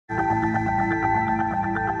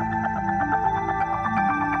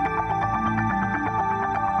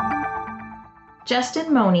Justin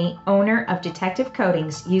Mohney, owner of Detective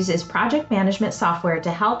Coatings, uses project management software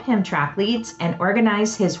to help him track leads and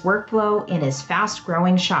organize his workflow in his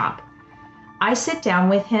fast-growing shop. I sit down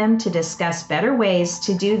with him to discuss better ways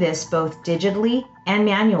to do this both digitally and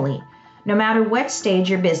manually, no matter what stage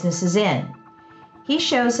your business is in. He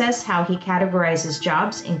shows us how he categorizes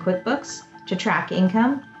jobs in QuickBooks to track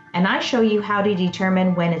income, and I show you how to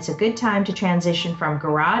determine when it's a good time to transition from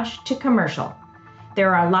garage to commercial.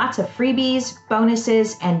 There are lots of freebies,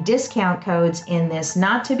 bonuses, and discount codes in this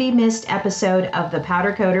not-to-be-missed episode of the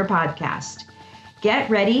Powder Coater podcast. Get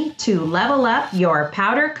ready to level up your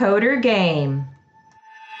Powder Coater game.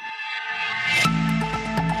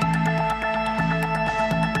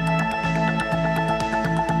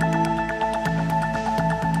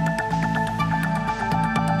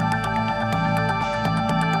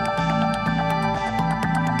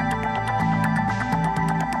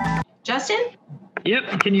 Justin?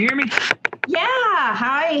 Yep, can you hear me? Yeah,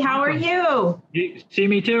 hi, how are you? You see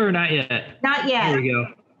me too or not yet? Not yet. There we go.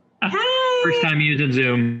 Hi. First time using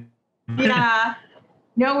Zoom. Yeah,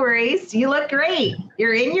 no worries. You look great.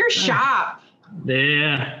 You're in your shop.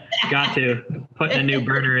 Yeah, got to. Putting a new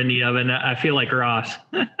burner in the oven. I feel like Ross.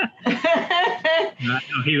 I know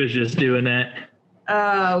he was just doing that.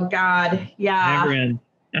 Oh, God, yeah. Never end.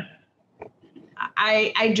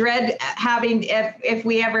 I dread having, if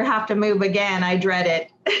we ever have to move again, I dread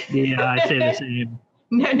it. Yeah, I say the same.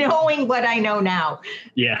 Knowing what I know now.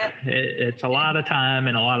 Yeah, it's a lot of time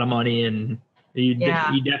and a lot of money, and you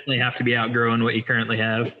definitely have to be outgrowing what you currently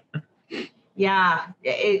have. Yeah,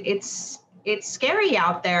 it's scary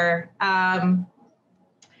out there.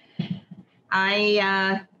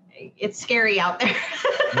 It's scary out there.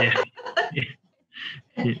 Yeah.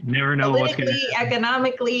 You never know what's going to happen.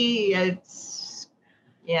 Economically,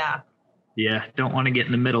 Yeah, don't want to get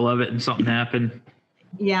in the middle of it and something happen.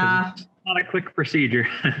 Yeah. It's not a quick procedure.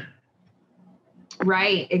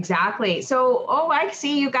 Right, exactly. So, I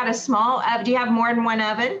see you got a small, do you have more than one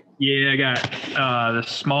oven? Yeah, I got the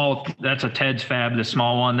small, that's a Ted's Fab, the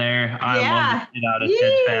small one there. I love to get out of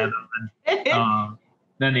Ted's Fab oven.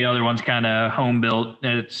 Then the other one's kind of home built.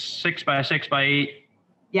 It's 6x6x8.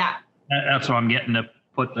 Yeah. That's what I'm getting to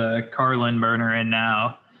put the Carlin burner in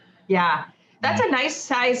now. Yeah. That's a nice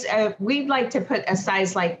size. We'd like to put a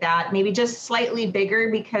size like that, maybe just slightly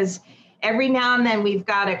bigger, because every now and then we've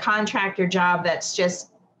got a contractor job that's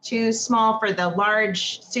just too small for the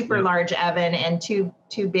large, super large oven and too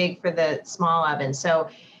big for the small oven. So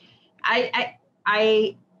I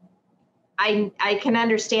can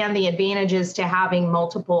understand the advantages to having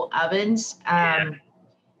multiple ovens.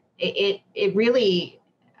 It really,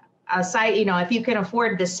 aside, if you can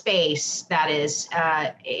afford the space, that is,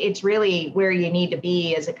 it's really where you need to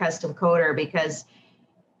be as a custom coater, because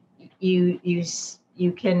you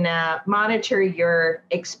can monitor your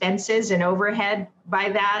expenses and overhead by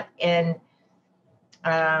that, and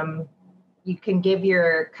you can give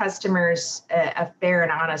your customers a fair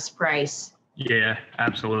and honest price. Yeah,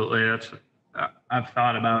 absolutely. I've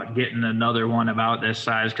thought about getting another one about this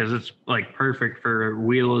size, because it's like perfect for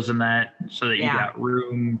wheels and that, so that you got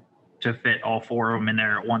room to fit all four of them in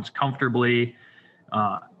there at once comfortably.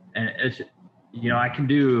 And it's, I can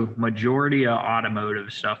do majority of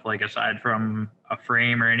automotive stuff, like aside from a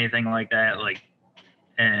frame or anything like that,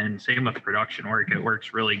 and same with production work. It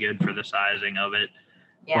works really good for the sizing of it.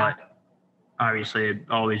 Yeah. But obviously it'd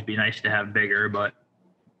always be nice to have bigger, but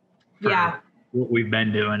for what we've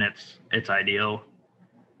been doing, it's ideal.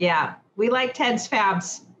 Yeah. We like Ted's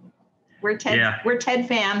Fabs. We're Ted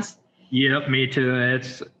fans. Yep, me too.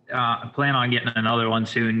 It's I plan on getting another one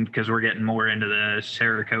soon, because we're getting more into the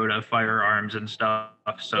Cerakote firearms and stuff.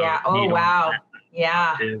 So wow.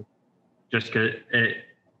 Yeah. Just because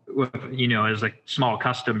as like small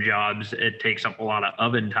custom jobs, it takes up a lot of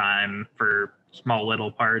oven time for small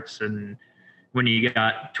little parts, and when you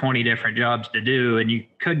got 20 different jobs to do, and you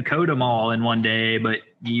could coat them all in one day, but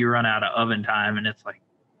you run out of oven time, and it's like,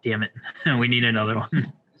 damn it, we need another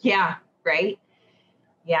one. Yeah. Right.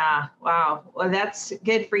 Yeah. Wow. Well, that's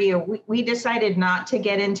good for you. We decided not to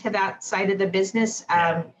get into that side of the business.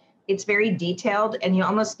 It's very detailed, and you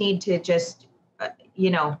almost need to just,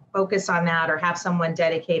 focus on that, or have someone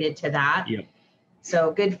dedicated to that. Yep.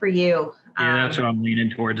 So good for you. Yeah, that's what I'm leaning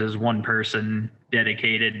towards, is one person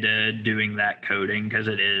dedicated to doing that coding, because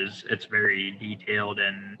it's very detailed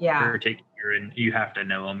and particular, and you have to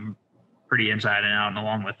know them pretty inside and out, and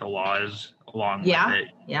along with the laws along with it.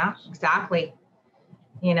 Yeah, exactly.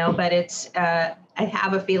 But it's, I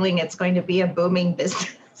have a feeling it's going to be a booming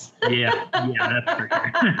business. Yeah, that's for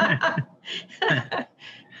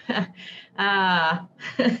sure.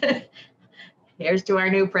 Here's to our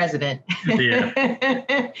new president. Yeah.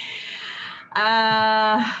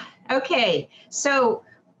 Okay, so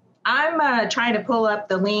I'm trying to pull up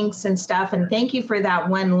the links and stuff, and thank you for that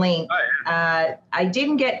one link. Oh, yeah. I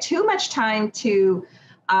didn't get too much time to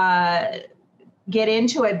get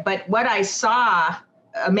into it, but what I saw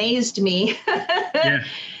amazed me. Yeah.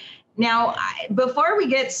 Now, before we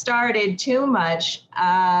get started too much,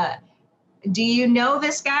 do you know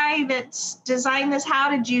this guy that's designed this? How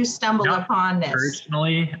did you stumble Not upon this?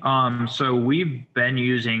 personally. So we've been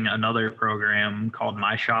using another program called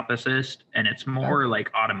My Shop Assist, and it's more like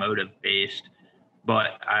automotive based,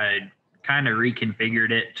 but I kind of reconfigured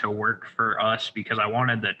it to work for us because I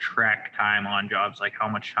wanted to track time on jobs, like how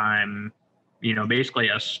much time, basically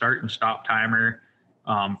a start and stop timer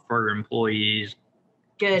for employees.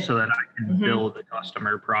 Good. So that I can bill the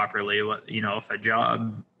customer properly. If a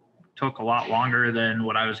job took a lot longer than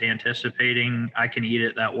what I was anticipating, I can eat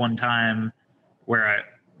it that one time where I,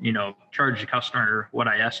 charge the customer what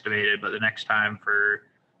I estimated, but the next time for,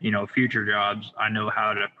 future jobs, I know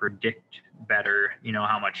how to predict better,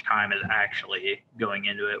 how much time is actually going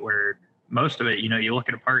into it, where most of it, you look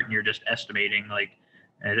at a part and you're just estimating, like,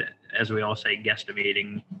 as we all say,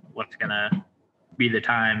 guesstimating what's going to be the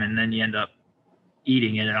time. And then you end up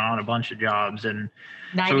eating it on a bunch of jobs. And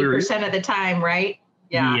 90% of the time, right?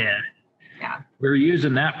 Yeah. We were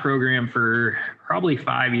using that program for probably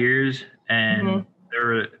 5 years, and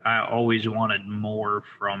I always wanted more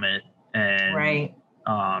from it. And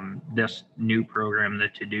this new program, the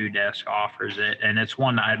To-Do Desk, offers it. And it's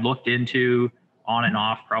one that I'd looked into on and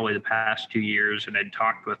off probably the past 2 years, and I'd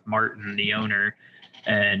talked with Martin, the owner,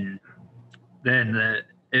 and then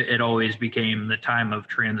it always became the time of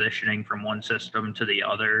transitioning from one system to the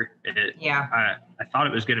other. I thought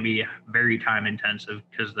it was going to be very time intensive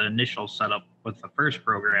because the initial setup with the first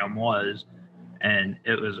program and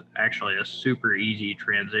it was actually a super easy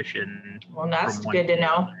transition. Well, that's good to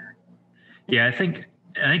know. Yeah, I think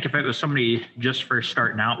if it was somebody just first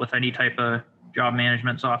starting out with any type of job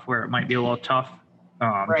management software, it might be a little tough,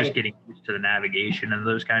 just getting used to the navigation and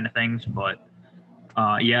those kind of things. But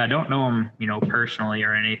I don't know him, personally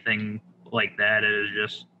or anything like that. It was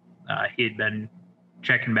just he'd been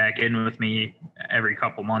checking back in with me every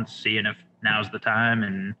couple months, seeing if now's the time,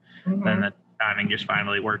 and then the timing just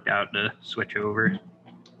finally worked out to switch over.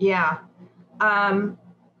 Yeah.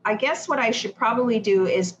 I guess what I should probably do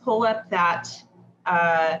is pull up that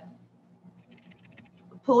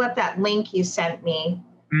link you sent me.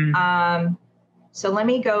 So let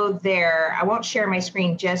me go there. I won't share my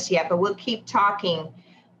screen just yet, but we'll keep talking.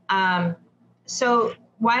 So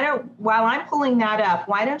while I'm pulling that up,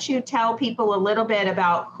 why don't you tell people a little bit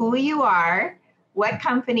about who you are, what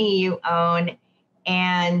company you own,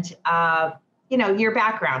 and your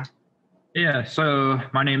background. Yeah, so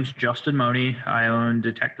my name's Justin Mohney. I own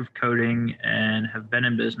Detective Coding and have been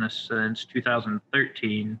in business since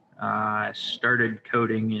 2013. I started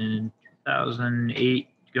coding in 2008.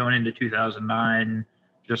 Going into 2009,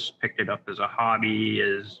 just picked it up as a hobby,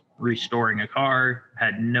 as restoring a car.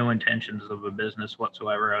 Had no intentions of a business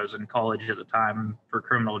whatsoever. I was in college at the time for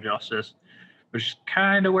criminal justice, which is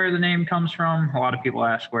kind of where the name comes from. A lot of people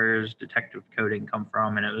ask, where does Detective Coding come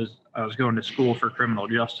from? And I was going to school for criminal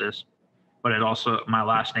justice, but my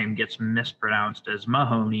last name gets mispronounced as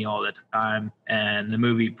Mohney all the time. And the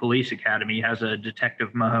movie Police Academy has a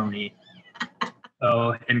Detective Mohney.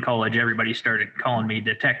 So in college, everybody started calling me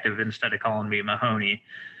Detective instead of calling me Mohney.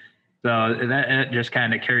 So that just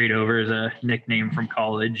kind of carried over as a nickname from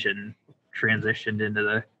college and transitioned into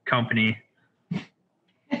the company.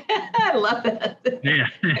 I love it. Yeah,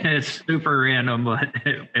 it's super random, but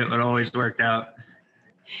it would always work out.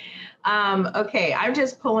 Okay, I'm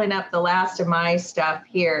just pulling up the last of my stuff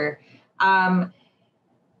here.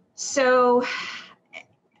 So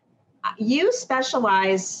you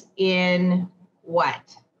specialize in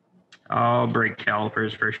what? Oh, brake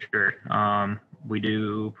calipers for sure. We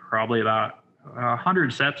do probably about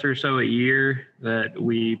 100 sets or so a year that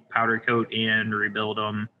we powder coat and rebuild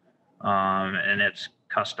them. And it's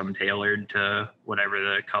custom tailored to whatever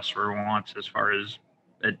the customer wants as far as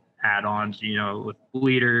add-ons, with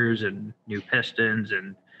bleeders and new pistons.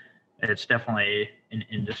 And it's definitely an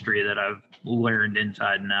industry that I've learned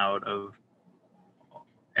inside and out of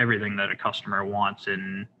everything that a customer wants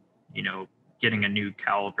in, getting a new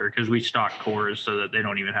caliper, because we stock cores so that they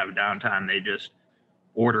don't even have downtime. They just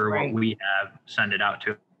order what we have, send it out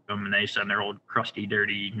to them, and they send their old crusty,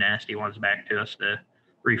 dirty, nasty ones back to us to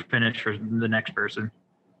refinish for the next person.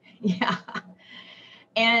 Yeah.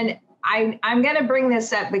 And I'm going to bring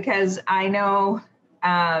this up because I know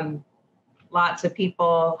lots of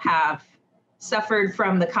people have suffered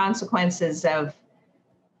from the consequences of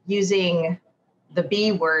using the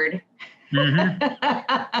B word. Mm-hmm.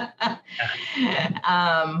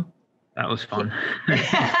 That was fun.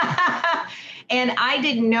 And I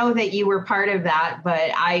didn't know that you were part of that,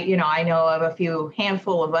 but I know of a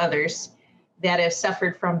handful of others that have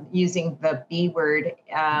suffered from using the B word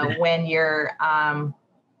when you're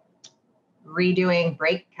redoing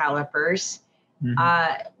brake calipers.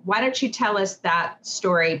 Mm-hmm. Why don't you tell us that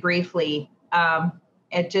story briefly, and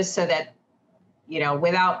just so that,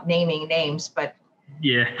 without naming names, but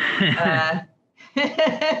yeah.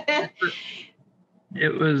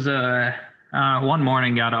 It was one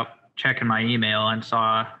morning, got up checking my email and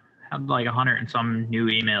saw had like 100 and some new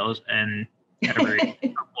emails, and every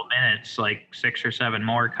couple of minutes, like 6 or 7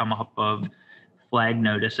 more come up of flag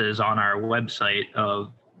notices on our website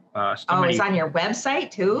of somebody. It's on your website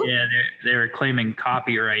too? Yeah, they were claiming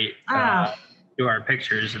copyright to our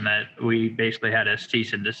pictures, and that we basically had a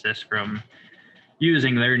cease and desist from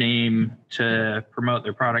using their name to promote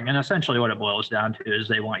their product. And essentially what it boils down to is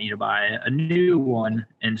they want you to buy a new one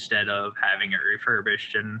instead of having it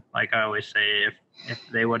refurbished. And like I always say, if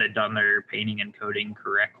they would have done their painting and coating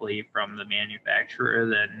correctly from the manufacturer,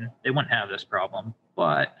 then they wouldn't have this problem.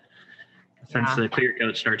 But since the clear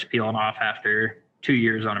coat starts peeling off after 2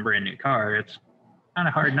 years on a brand new car, it's kind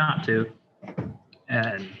of hard not to.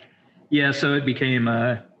 And so it became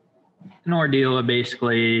an ordeal of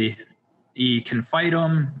basically, you can fight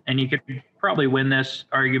them, and you could probably win this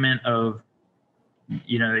argument of,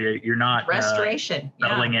 you're not restoration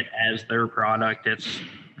selling it as their product, it's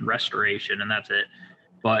restoration, and that's it.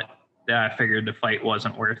 But I figured the fight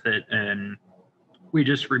wasn't worth it, and we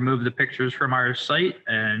just removed the pictures from our site,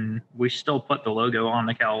 and we still put the logo on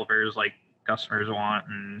the calipers like customers want.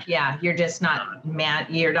 And you're just not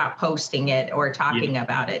you're not posting it or talking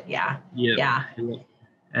about it.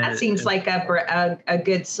 That seems like a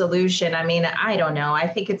good solution. I mean, I don't know. I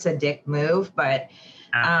think it's a dick move, but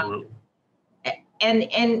absolutely.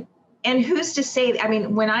 And who's to say? I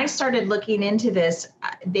mean, when I started looking into this,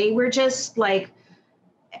 they were just like,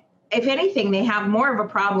 if anything, they have more of a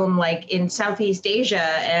problem like in Southeast Asia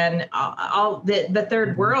and all the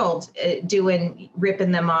third world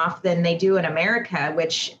ripping them off than they do in America,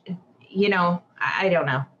 which, I don't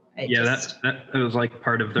know. That was like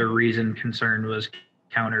part of their concern was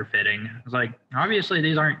counterfeiting. It's like, obviously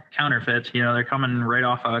these aren't counterfeits, they're coming right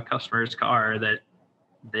off a customer's car that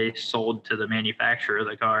they sold to the manufacturer of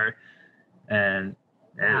the car, and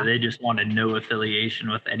they just wanted no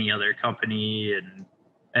affiliation with any other company. And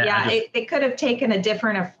they could have taken a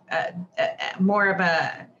different more of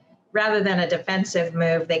a, rather than a defensive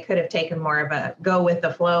move, they could have taken more of a go with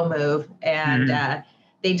the flow move, and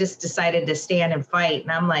they just decided to stand and fight.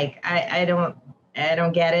 And I'm like, I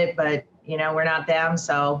don't get it, but we're not them,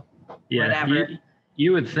 so whatever.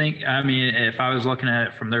 You would think, I mean, if I was looking at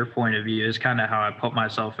it from their point of view, is kind of how I put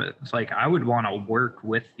myself. It's like, I would want to work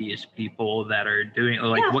with these people that are doing,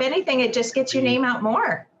 like, if anything, it just gets your name out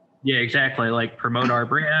more. Yeah, exactly. Like, promote our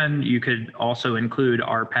brand. You could also include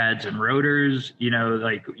our pads and rotors,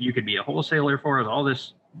 like you could be a wholesaler for us, all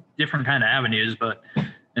this different kind of avenues, but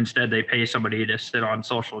instead they pay somebody to sit on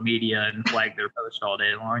social media and flag their post all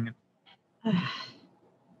day long.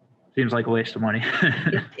 Seems like a waste of money.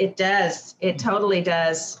 It does. It totally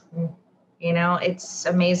does. It's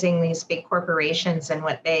amazing, these big corporations and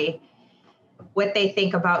what they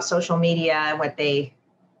think about social media and what they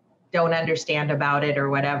don't understand about it or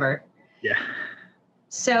whatever. Yeah.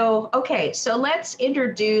 So let's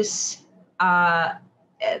introduce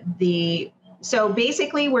so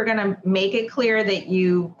basically we're going to make it clear that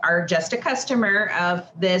you are just a customer of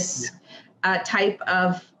this type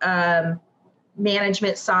of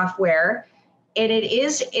management software, and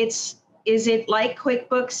is it like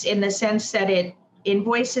QuickBooks in the sense that it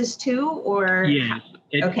invoices too, or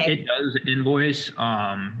it does invoice,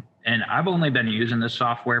 and I've only been using this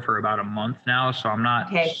software for about a month now, so I'm not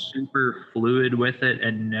super fluid with it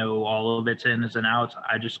and know all of its ins and outs.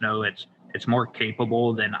 I just know it's more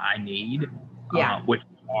capable than I need, which is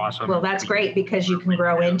awesome. Well, that's great because you can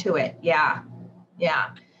grow into it. Yeah.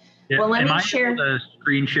 Well, let me share. Am I able to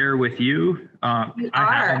screen share with you? You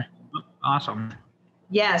are. Awesome.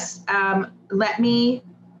 Yes. Let me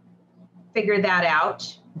figure that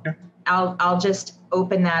out. Okay. I'll just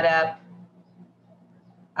open that up.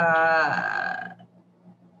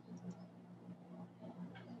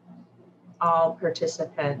 All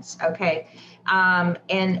participants. Okay.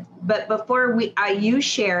 But before you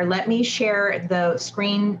share, let me share the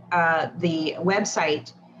screen, the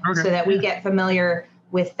website, so that we get familiar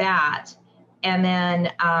with that. And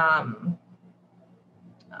then,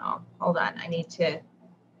 hold on, I need to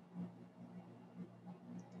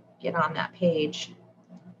get on that page.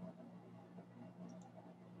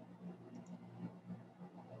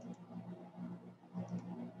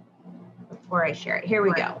 Before I share it, here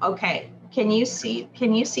we go. Okay, can you see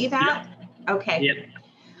that? Yep. Okay.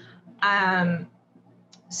 Yep.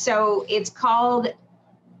 So it's called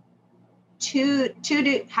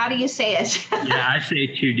to-do. How do you say it? Yeah, I say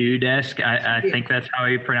to-do desk. I think that's how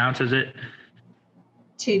he pronounces it.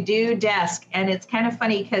 To-do desk, and it's kind of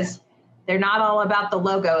funny because they're not all about the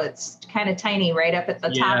logo. It's kind of tiny right up at the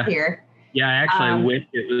top here. Yeah, I actually wish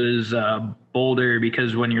it was bolder,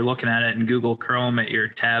 because when you're looking at it in Google Chrome at your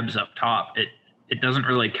tabs up top, it doesn't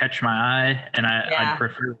really catch my eye, and I'd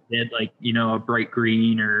prefer it like, a bright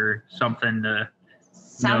green or something to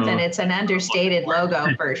know. It's an understated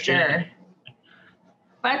logo for sure.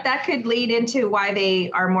 But that could lead into why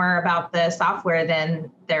they are more about the software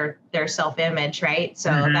than their self-image, right?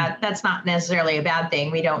 So that's not necessarily a bad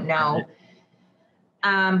thing. We don't know.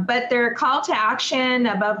 But their call to action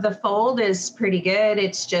above the fold is pretty good.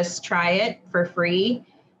 It's just try it for free.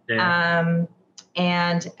 Yeah.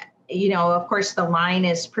 And, of course, the line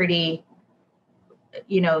is pretty,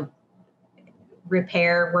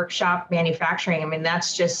 repair, workshop, manufacturing. I mean,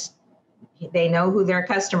 that's just, they know who their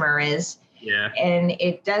customer is. Yeah. And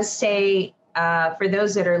it does say, for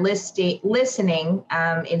those that are listening,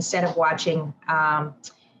 instead of watching,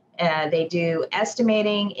 they do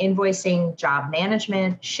estimating, invoicing, job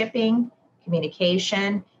management, shipping,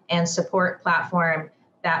 communication, and support platform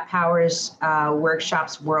that powers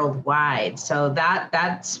workshops worldwide. So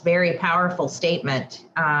that's very powerful statement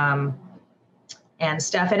and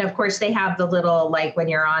stuff. And of course, they have the little, like when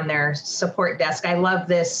you're on their support desk. I love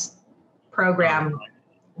this program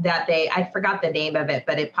that I forgot the name of it,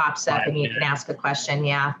 but it pops up and you can ask a question.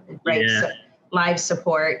 Yeah, right. Yeah. So, live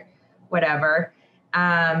support, whatever.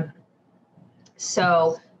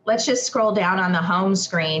 So let's just scroll down on the home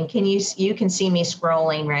screen. You can see me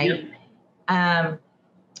scrolling, right? Yep.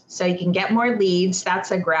 So you can get more leads.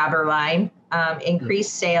 That's a grabber line. Increase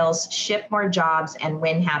sales, ship more jobs, and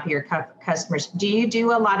win happier customers. Do you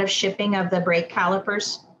do a lot of shipping of the brake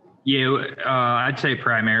calipers? Yeah, I'd say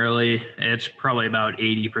primarily it's probably about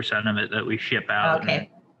 80% of it that we ship out. Okay.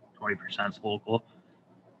 And 20% is local.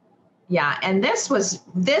 Yeah, and this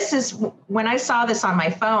is when I saw this on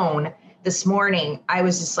my phone this morning, I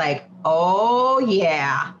was just like, oh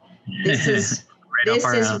yeah, this is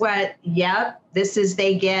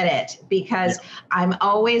they get it, because I'm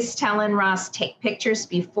always telling Ross, take pictures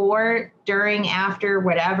before, during, after,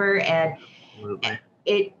 whatever, and absolutely.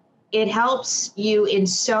 It helps you in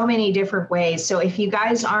so many different ways. So if you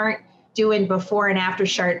guys aren't doing before and after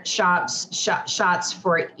shots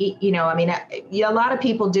for, I mean, a lot of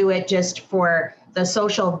people do it just for the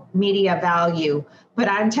social media value, but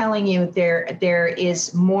I'm telling you, there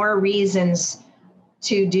is more reasons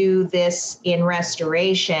to do this in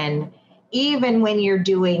restoration, even when you're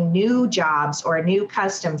doing new jobs or new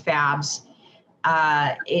custom fabs.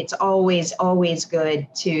 It's always good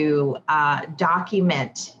to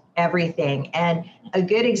document everything. And a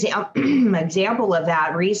good example of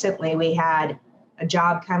that, recently we had a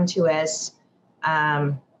job come to us,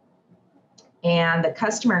 and the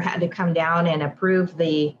customer had to come down and approve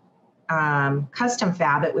the custom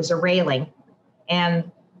fab. It was a railing.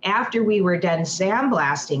 And after we were done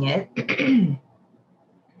sandblasting it,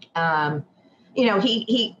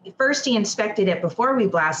 he inspected it before we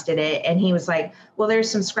blasted it, and he was like, well, there's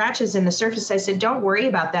some scratches in the surface. I said, don't worry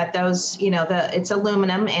about that. Those, it's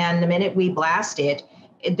aluminum, and the minute we blast it,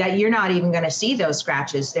 that you're not even going to see those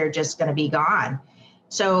scratches. They're just going to be gone.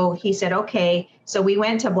 So he said, okay. So we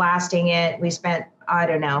went to blasting it. We spent,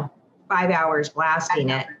 5 hours blasting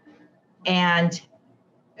it. And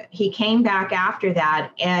he came back after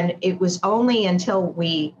that, and it was only until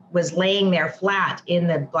we was laying there flat in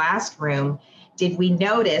the blast room did we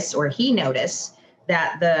notice, or he noticed,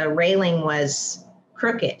 that the railing was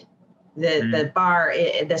crooked. The bar,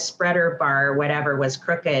 the spreader bar or whatever, was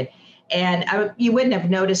crooked. And you wouldn't have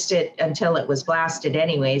noticed it until it was blasted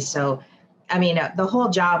anyway. So, I mean, the whole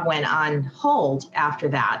job went on hold after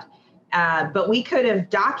that. But we could have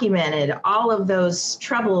documented all of those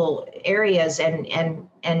trouble areas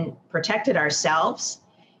and protected ourselves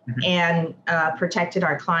and protected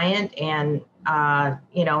our client and,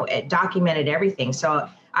 it documented everything. So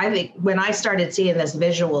I think when I started seeing this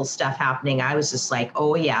visual stuff happening, I was just like,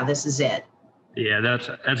 oh yeah, this is it. Yeah,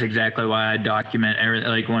 that's exactly why I document everything.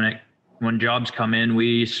 Like when jobs come in,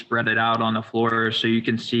 we spread it out on the floor so you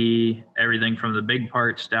can see everything from the big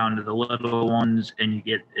parts down to the little ones, and you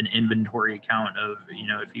get an inventory count of,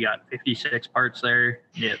 if you got 56 parts there,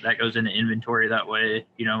 that goes into inventory. That way,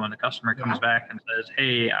 when the customer comes back and says,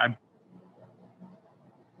 hey,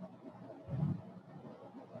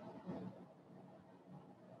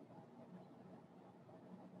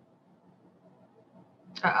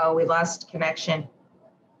 Uh-oh, we lost connection.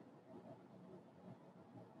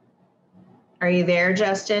 Are you there,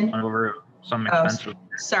 Justin? Over some expensive.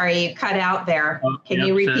 Sorry, you cut out there. Can Yep,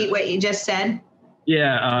 you repeat what you just said?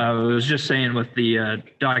 Yeah, I was just saying with the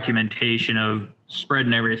documentation of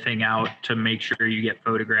spreading everything out to make sure you get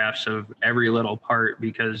photographs of every little part,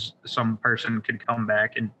 because some person could come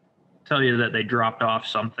back and tell you that they dropped off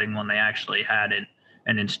something when they actually had it.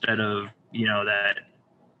 And instead of, that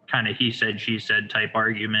kind of he said, she said type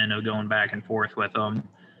argument of going back and forth with them,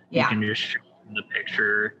 you can just show them the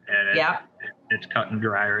picture and it's cut and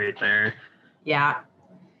dry right there. Yeah.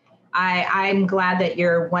 I'm glad that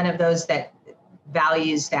you're one of those that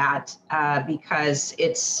values that because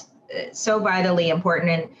it's so vitally important,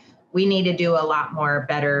 and we need to do a lot more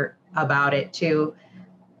better about it too.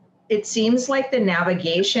 It seems like the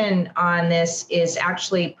navigation on this is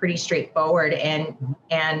actually pretty straightforward and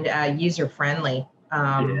user friendly.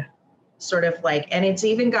 Sort of like, and it's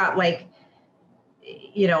even got like,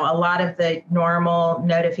 a lot of the normal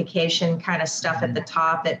notification kind of stuff at the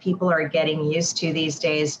top that people are getting used to these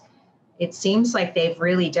days. It seems like they've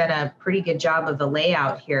really done a pretty good job of the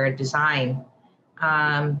layout here, design.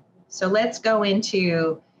 So let's go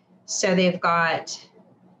into, so they've got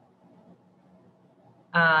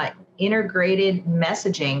integrated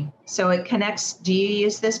messaging. So it connects, do you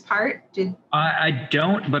use this part? I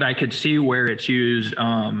don't, but I could see where it's used.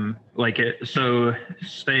 So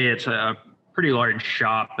say it's a pretty large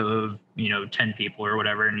shop of, 10 people or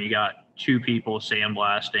whatever, and you got 2 people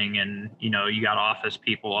sandblasting and, you got office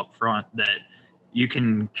people up front that you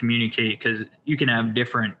can communicate, because you can have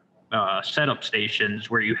different setup stations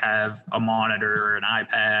where you have a monitor or an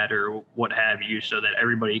iPad or what have you, so that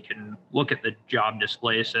everybody can look at the job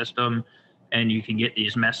display system, and you can get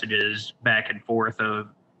these messages back and forth of,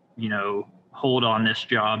 hold on this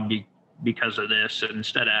job because of this. And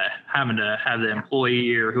instead of having to have the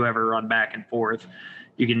employee or whoever run back and forth,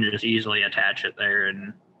 you can just easily attach it there,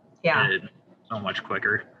 and it's so much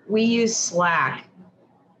quicker. We use Slack.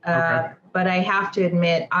 But I have to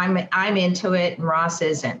admit, I'm into it and Ross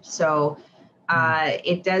isn't. So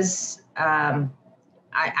it does.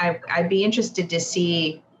 I'd be interested to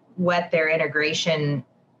see what their integration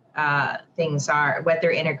things are, what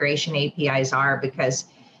their integration APIs are, because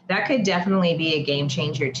that could definitely be a game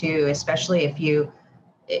changer too, especially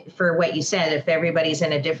for what you said, if everybody's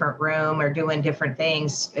in a different room or doing different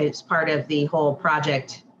things, it's part of the whole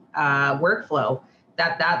project workflow.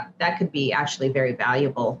 That could be actually very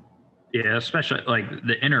valuable. Yeah, especially like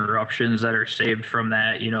the interruptions that are saved from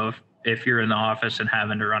that. If you're in the office and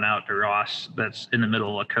having to run out to Ross that's in the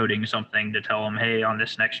middle of coding something, to tell him, hey, on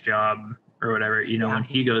this next job or whatever, when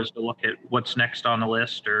he goes to look at what's next on the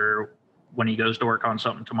list, or when he goes to work on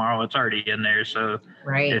something tomorrow, it's already in there. So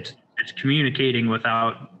it's communicating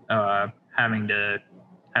without having to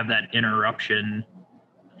have that interruption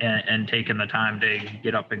and taking the time to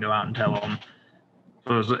get up and go out and tell them.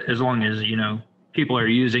 So as long as, people are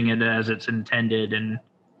using it as it's intended and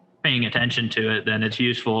paying attention to it, then it's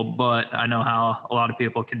useful. But I know how a lot of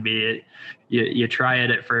people can be. You try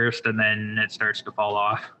it at first and then it starts to fall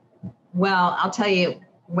off. Well, I'll tell you,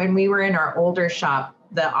 when we were in our older shop,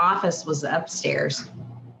 the office was upstairs,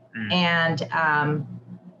 and a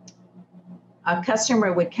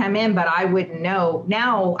customer would come in, but I wouldn't know.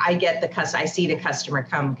 Now I get I see the customer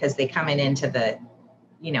come because they come into the,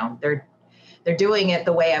 they're doing it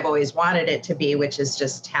the way I've always wanted it to be, which is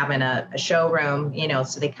just having a showroom,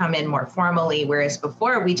 so they come in more formally. Whereas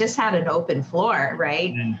before we just had an open floor,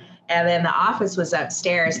 right? And then the office was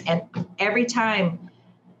upstairs, and every time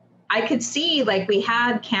I could see, like, we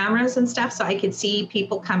had cameras and stuff, so I could see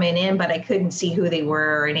people coming in, but I couldn't see who they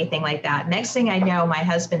were or anything like that. Next thing I know, my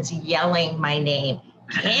husband's yelling my name,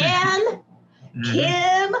 Kim.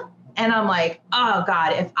 And I'm like, oh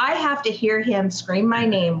God, if I have to hear him scream my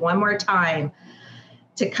name one more time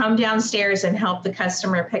to come downstairs and help the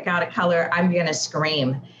customer pick out a color, I'm going to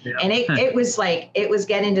scream. Yeah. And it was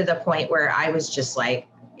getting to the point where I was just like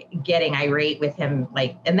getting irate with him.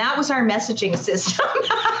 Like, and that was our messaging system.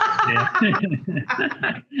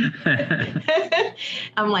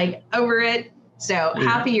 I'm like, over it. So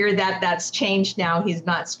happier that that's changed now. He's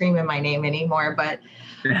not screaming my name anymore, but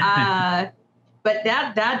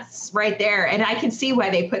that's right there. And I can see why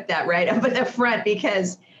they put that right up at the front,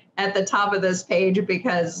 because at the top of this page,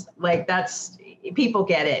 because like that's, people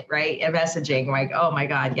get it, right? And messaging, like, oh my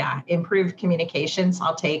God, yeah. Improved communications,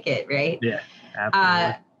 I'll take it, right? Yeah,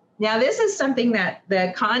 absolutely. Now this is something that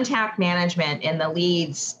the contact management and the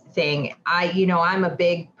leads thing, I'm a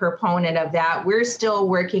big proponent of that. We're still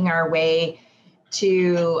working our way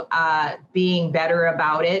to being better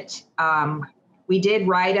about it. we did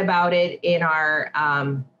write about it in our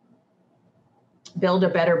Build a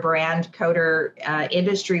Better Brand Coder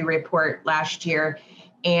industry report last year.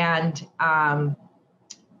 And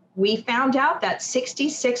we found out that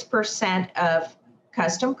 66% of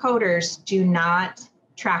custom coders do not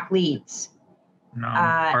track leads. No,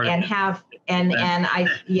 and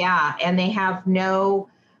they have no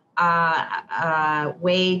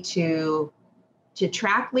way to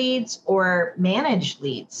track leads or manage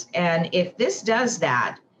leads. And if this does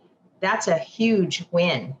that, that's a huge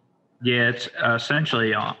win. Yeah, it's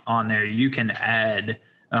essentially on there. You can add,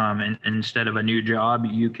 instead of a new job,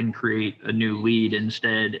 you can create a new lead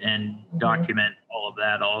instead and document all of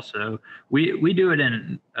that also. We do it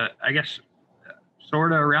in, I guess,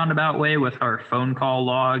 sort of a roundabout way with our phone call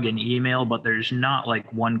log and email, but there's not like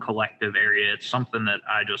one collective area. It's something that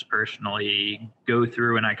I just personally go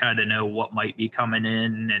through, and I kind of know what might be coming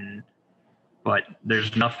in, but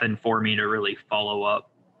there's nothing for me to really follow up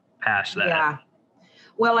past that. Yeah.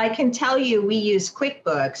 Well, I can tell you we use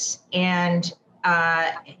QuickBooks, and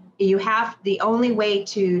you have the only way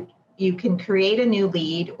you can create a new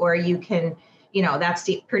lead, or you can, that's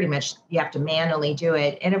pretty much, you have to manually do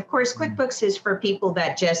it. And of course, QuickBooks is for people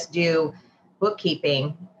that just do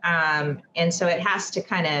bookkeeping. And so it has to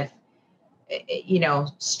kind of,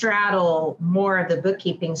 straddle more of the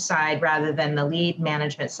bookkeeping side rather than the lead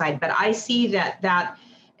management side. But I see that,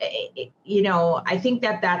 I think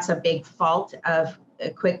that's a big fault of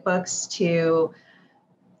QuickBooks, to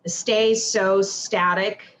stay so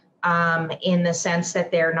static in the sense that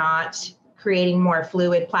they're not creating more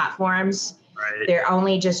fluid platforms. Right. They're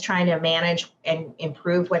only just trying to manage and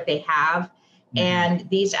improve what they have. And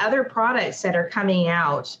these other products that are coming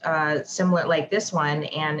out, similar like this one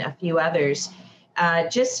and a few others,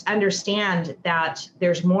 just understand that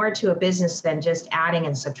there's more to a business than just adding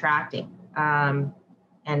and subtracting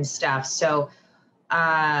and stuff. So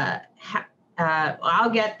I'll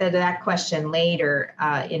get to that question later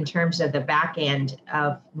in terms of the back end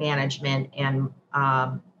of management and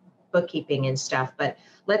bookkeeping and stuff. But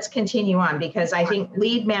let's continue on, because I think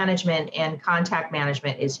lead management and contact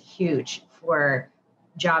management is huge for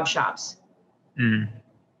job shops.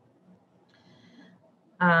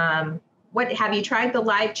 What have you tried the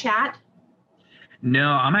live chat?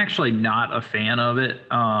 No, I'm actually not a fan of it.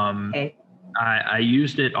 Okay. I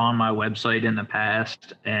used it on my website in the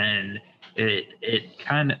past, and it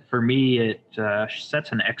kind of, for me, it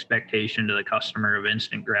sets an expectation to the customer of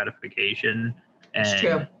instant gratification. And it's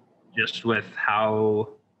true. Just with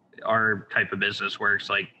how our type of business works,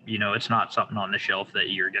 like, it's not something on the shelf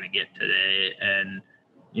that you're going to get today. And,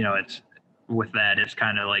 it's with that, it's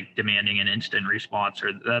kind of like demanding an instant response,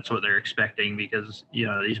 or that's what they're expecting, because,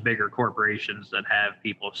 these bigger corporations that have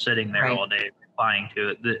people sitting there all day replying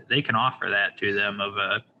to it, they can offer that to them of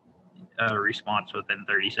a response within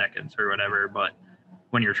 30 seconds or whatever. But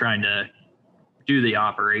when you're trying to do the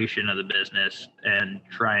operation of the business and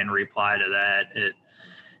try and reply to that, it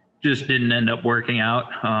just didn't end up working out.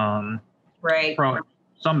 Right. For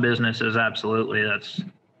some businesses, absolutely, that's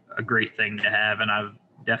a great thing to have, and I've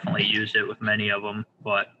definitely used it with many of them.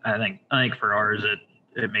 But I think for ours,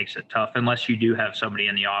 it makes it tough unless you do have somebody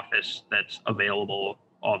in the office that's available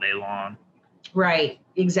all day long. Right.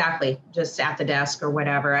 Exactly. Just at the desk or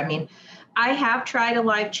whatever. I mean, I have tried a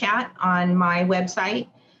live chat on my website.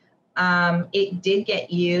 It did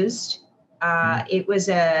get used. It was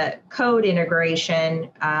a code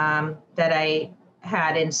integration that I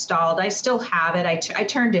had installed. I still have it. I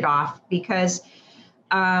turned it off because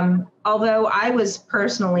although I was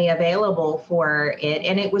personally available for it,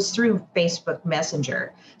 and it was through Facebook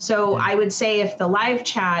Messenger. So I would say if the live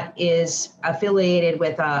chat is affiliated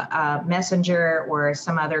with a messenger or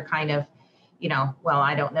some other kind of,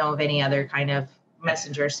 I don't know of any other kind of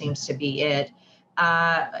messenger, seems to be it.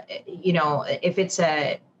 If it's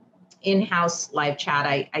a in-house live chat,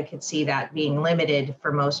 I could see that being limited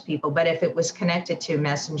for most people. But if it was connected to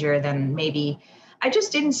Messenger, then maybe I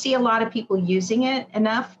just didn't see a lot of people using it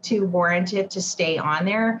enough to warrant it to stay on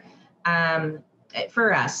there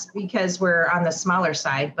for us, because we're on the smaller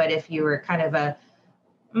side. But if you were kind of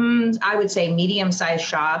I would say medium-sized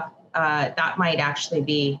shop, that might actually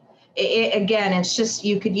be, again, it's just,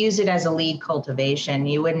 you could use it as a lead cultivation.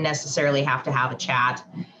 You wouldn't necessarily have to have a chat,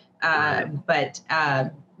 but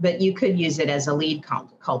you could use it as a lead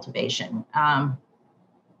cultivation.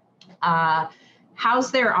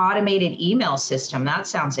 How's their automated email system? That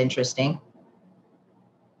sounds interesting.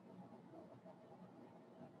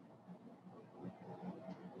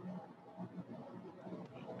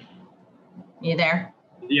 You there?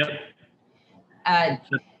 Yep.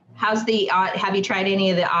 How's have you tried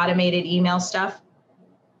any of the automated email stuff?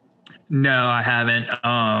 No, I haven't.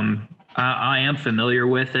 I am familiar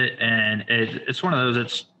with it, and it's one of those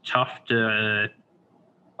that's tough to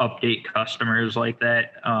update customers like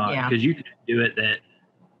that Yeah. because you can do it that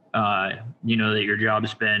that your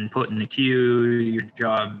job's been put in the queue, your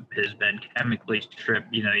job has been chemically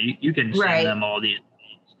stripped. You can send them all these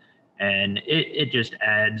things, and it just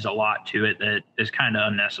adds a lot to it that is kind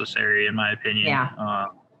of unnecessary in my opinion. Yeah.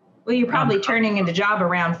 Well, you're probably turning the job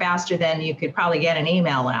around faster than you could probably get an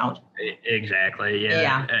email out. Exactly.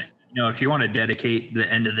 Yeah. If you want to dedicate the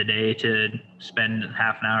end of the day to spend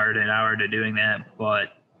half an hour to an hour to doing that, but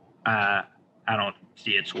I don't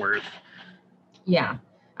see its worth. Yeah.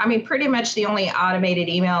 I mean, pretty much the only automated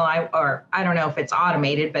email I don't know if it's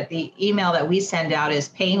automated, but the email that we send out is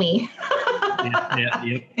pay me.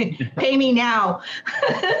 Pay me now.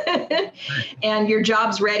 And your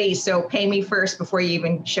job's ready, so pay me first before you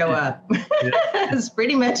even show up. It's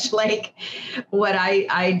pretty much like what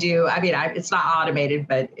I do. I mean, it's not automated,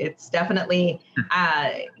 but it's definitely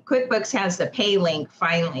QuickBooks has the pay link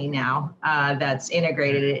finally now that's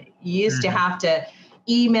integrated. You used to have to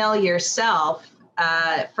email yourself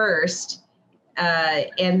first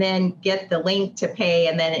and then get the link to pay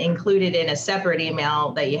and then include it in a separate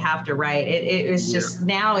email that you have to write. It was just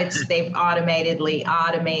now they've they've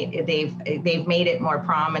made it more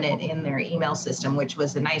prominent in their email system, which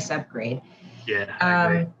was a nice upgrade.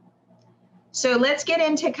 Yeah. So let's get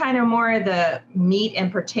into kind of more of the meat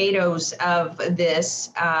and potatoes of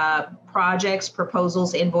this projects,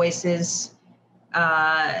 proposals, invoices,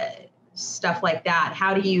 stuff like that.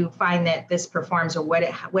 How do you find that this performs, or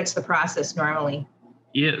what's the process normally?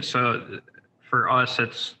 Yeah, so for us,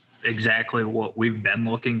 it's exactly what we've been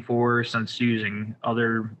looking for since using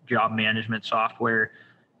other job management software,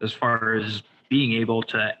 as far as being able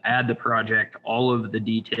to add the project, all of the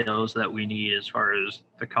details that we need as far as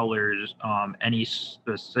the colors, any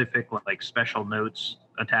specific like special notes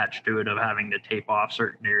attached to it of having to tape off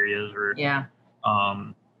certain areas or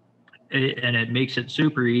and it makes it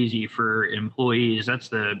super easy for employees. That's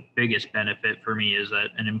the biggest benefit for me, is that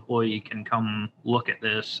an employee can come look at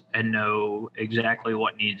this and know exactly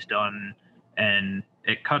what needs done. And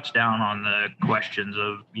it cuts down on the questions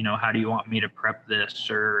of, how do you want me to prep this,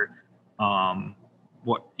 or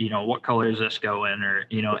what color does this go in, or,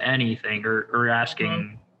 anything, or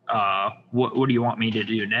asking, what do you want me to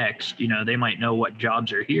do next? They might know what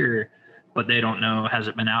jobs are here, but they don't know, has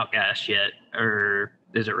it been outgassed yet? Or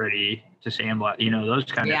is it ready to sandblast? Those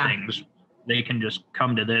kind of things. They can just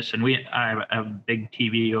come to this, and I have a big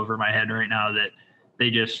TV over my head right now that they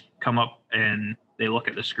just come up and they look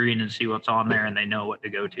at the screen and see what's on there, and they know what to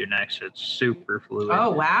go to next. It's super fluid.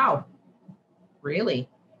 Oh, wow. Really?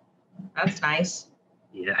 That's nice.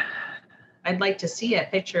 Yeah. I'd like to see a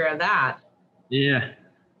picture of that. Yeah.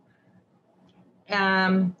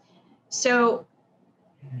 So,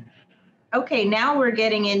 okay, now we're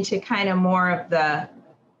getting into kind of more of the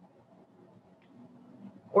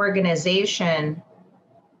organization.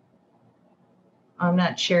 I'm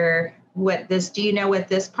not sure do you know what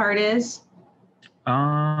this part is?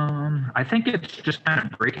 I think it's just kind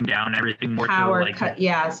of breaking down everything more.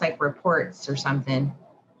 It's like reports or something.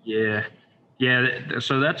 Yeah.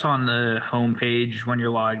 So that's on the home page when you're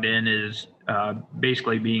logged in, is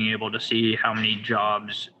basically being able to see how many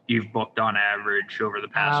jobs you've booked on average over the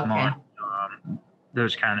past month.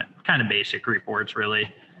 Those kind of basic reports, really.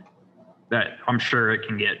 That I'm sure it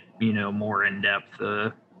can get more in depth.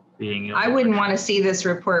 I wouldn't want to see this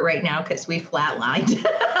report right now because we flatlined.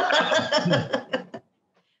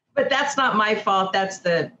 But that's not my fault. That's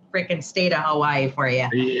the freaking state of Hawaii for you.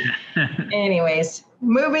 Yeah. Anyways,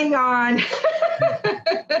 moving on.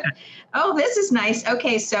 Oh, this is nice.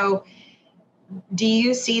 Okay, so do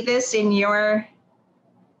you see this in your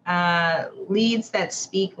leads that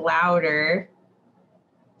speak louder?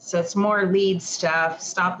 So it's more lead stuff.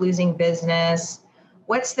 Stop losing business.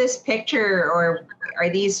 What's this picture, or are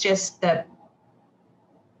these just the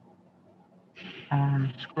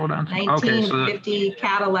scroll down? 1950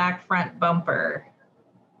 Cadillac front bumper?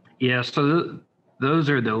 Yeah, so those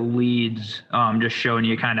are the leads. Just showing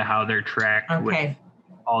you kind of how they're tracked with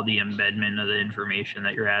all the embedment of the information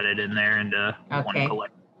that you're added in there into one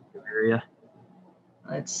collective area.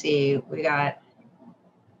 Let's see. We got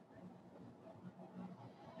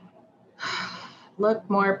look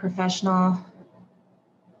more professional.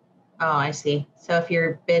 Oh, I see. So if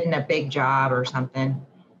you're bidding a big job or something.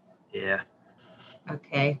 Yeah.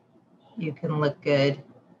 Okay. You can look good.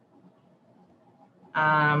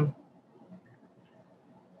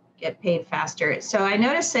 Get paid faster. So I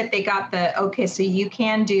noticed that they got so you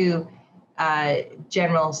can do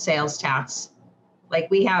general sales tax. Like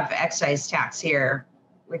we have excise tax here.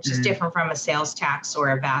 which is different from a sales tax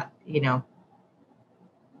or a VAT,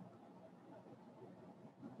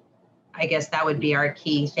 I guess that would be our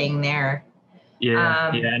key thing there. Yeah,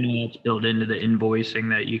 I know it's built into the invoicing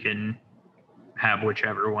that you can have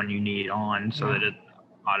whichever one you need on so that it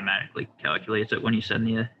automatically calculates it when you send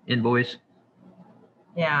the invoice.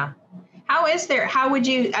 Yeah. How would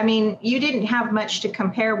you, I mean, you didn't have much to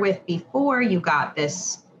compare with before you got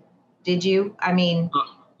this, did you? I mean.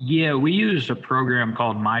 Yeah, we used a program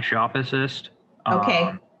called My Shop Assist.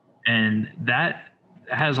 Okay. And that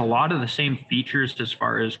has a lot of the same features as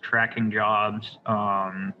far as tracking jobs.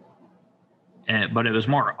 But it was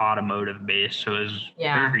more automotive based. So it was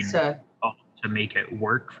very difficult to make it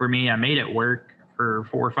work for me. I made it work for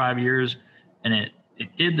 4 or 5 years, and it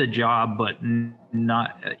did the job, but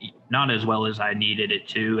not as well as I needed it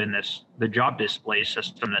to. And the job display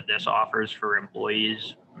system that this offers for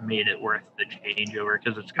employees made it worth the changeover,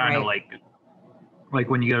 because it's kind of like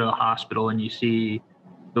when you go to the hospital and you see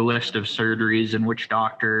the list of surgeries and which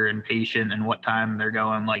doctor and patient and what time they're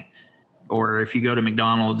going, or if you go to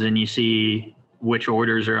McDonald's and you see which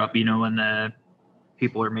orders are up, when the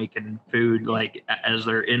people are making food, as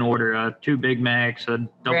they're in order, 2 Big Macs, a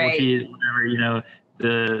double cheese, whatever,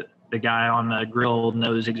 the guy on the grill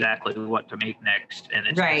knows exactly what to make next, and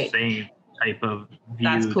it's the same type of view.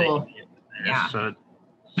 That's cool. Yeah. So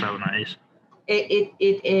nice.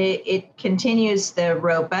 It continues the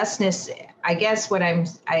robustness. I guess when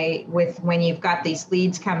you've got these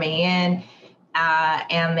leads coming in,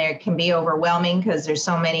 and there can be overwhelming because there's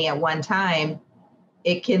so many at one time,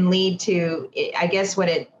 it can lead to, I guess what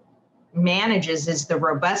it manages is the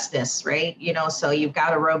robustness, right? So you've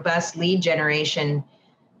got a robust lead generation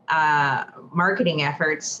marketing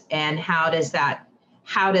efforts, and how does that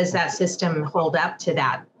system hold up to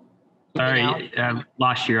that? Sorry, I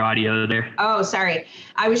lost your audio there. Oh, sorry.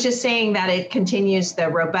 I was just saying that it continues the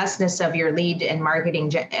robustness of your lead and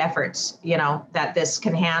marketing efforts, that this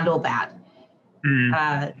can handle that.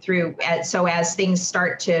 So as things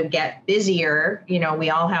start to get busier, we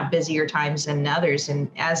all have busier times than others.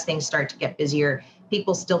 And as things start to get busier,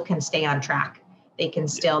 people still can stay on track. They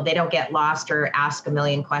don't get lost or ask a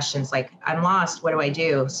million questions like, I'm lost, what do I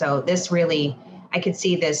do? So this really, I could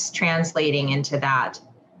see this translating into that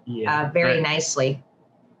very nicely.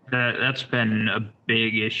 That's been a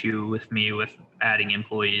big issue with me with adding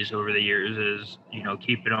employees over the years, is,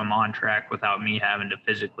 keeping them on track without me having to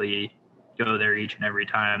physically go there each and every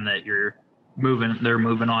time that they're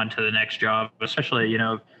moving on to the next job. Especially, you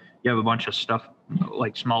have a bunch of stuff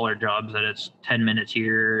like smaller jobs that it's 10 minutes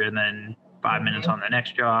here and then 5 minutes on the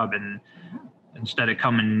next job. And instead of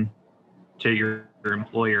coming to your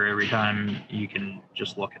employer every time, you can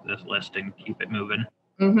just look at this list and keep it moving.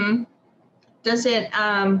 Mm-hmm. Does it,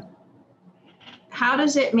 how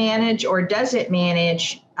does it manage, or does it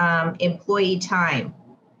manage employee time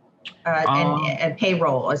and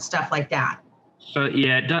payroll and stuff like that? So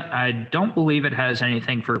I don't believe it has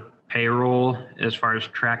anything for payroll as far as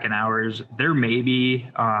tracking hours. There may be,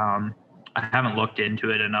 I haven't looked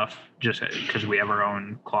into it enough, just because we have our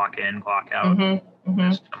own clock in, clock out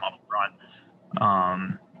system up front.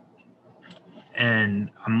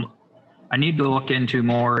 And I need to look into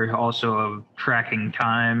more also of tracking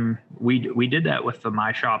time. We did that with the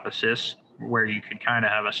My Shop Assist, where you could kind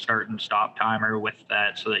of have a start and stop timer with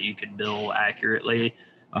that so that you could bill accurately.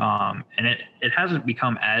 And it hasn't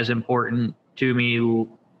become as important to me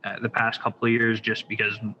the past couple of years, just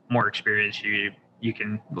because more experience, you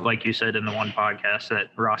can, like you said in the one podcast,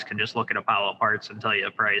 that Ross can just look at a pile of parts and tell you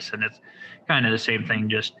a price, and it's kind of the same thing,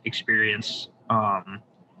 just experience.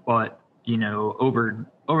 But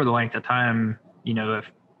over the length of time, if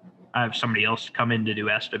I have somebody else come in to do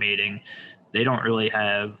estimating, they don't really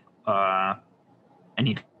have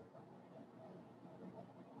any.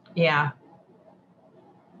 Yeah.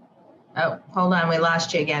 Oh, hold on. We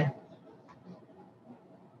lost you again.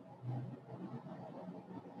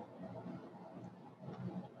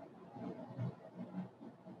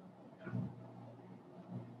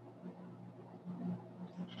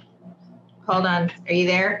 Hold on. Are you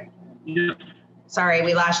there? Yeah. Sorry,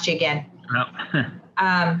 we lost you again.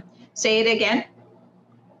 No. Say it again.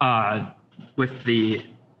 With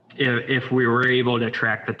if we were able to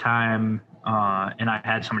track the time, and I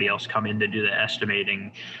had somebody else come in to do the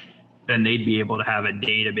estimating, then they'd be able to have a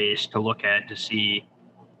database to look at to see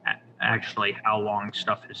actually how long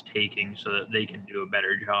stuff is taking, so that they can do a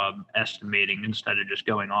better job estimating, instead of just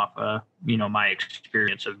going off my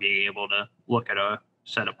experience of being able to look at a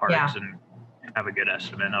set of parts and have a good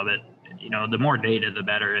estimate of it. The more data, the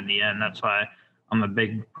better in the end. That's why I'm a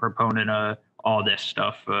big proponent of all this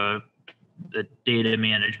stuff, the data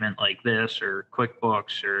management like this or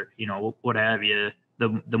QuickBooks or, what have you.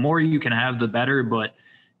 The more you can have, the better, but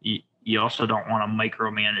you also don't want to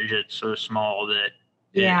micromanage it so small that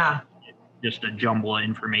it's just a jumble of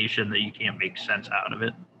information that you can't make sense out of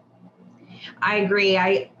it. I agree.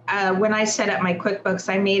 When I set up my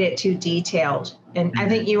QuickBooks, I made it too detailed. And I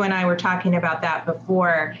think you and I were talking about that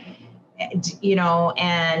before,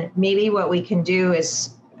 and maybe what we can do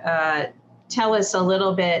is tell us a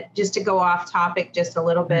little bit, just to go off topic just a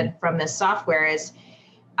little bit from this software, is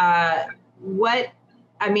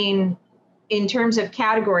in terms of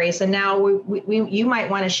categories. And now you might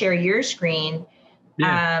want to share your screen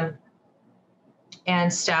and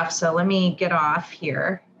stuff. So let me get off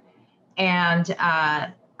here. And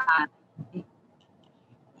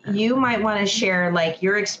you might want to share like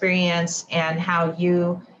your experience and how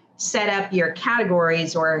you set up your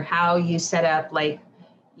categories, or how you set up, like,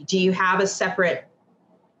 do you have a separate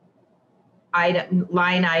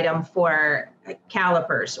line item for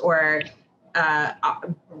calipers or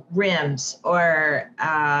rims or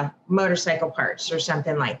motorcycle parts or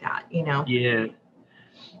something like that,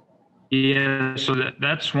 Yeah, so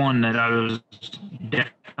that's one that I was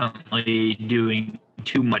definitely doing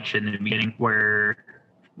too much in the beginning, where,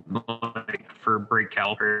 like, for brake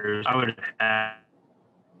calipers, I would have...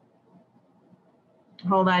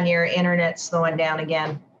 Hold on, your internet's slowing down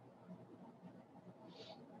again.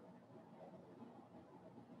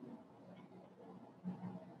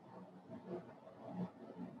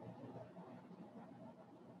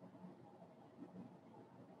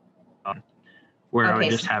 Where I would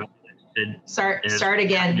just have... Start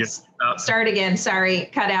again. Start again. Sorry,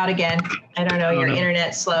 cut out again. I don't know. Your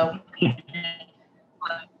internet's slow.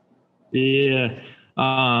 Yeah.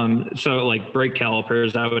 So like brake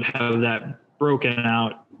calipers, I would have that broken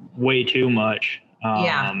out way too much.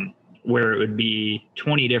 Where it would be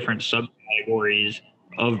 20 different subcategories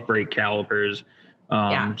of brake calipers.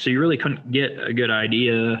 So you really couldn't get a good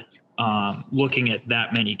idea looking at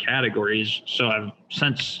that many categories. So I've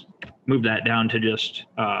since move that down to just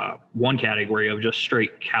one category of just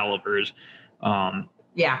straight calipers.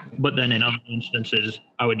 But then in other instances,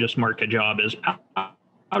 I would just mark a job as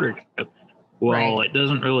powder coat. Well, it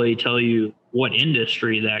doesn't really tell you what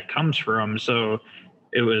industry that comes from. So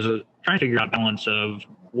it was trying to figure out balance of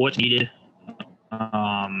what's needed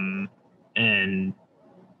and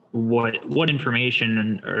what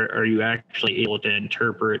information are you actually able to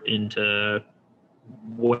interpret into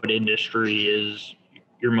what industry is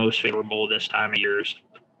your most favorable this time of year, so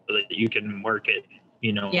that you can market,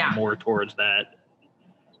 more towards that.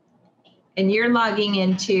 And you're logging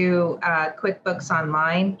into QuickBooks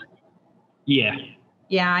Online? Yeah.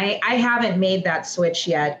 Yeah, I haven't made that switch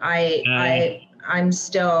yet. I'm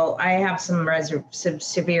still, I have some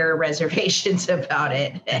severe reservations about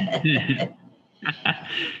it.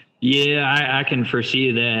 Yeah, I can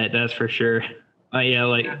foresee that. That's for sure.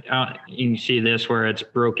 You can see this where it's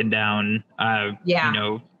broken down,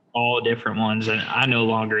 all different ones. And I no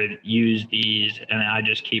longer use these, and I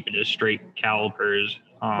just keep it as straight calipers.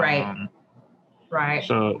 Right.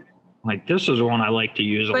 So, like, this is one I like to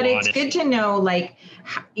use a lot. But it's good to know, like,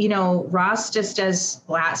 Ross just does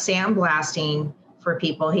sandblasting for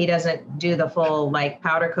people. He doesn't do the full, like,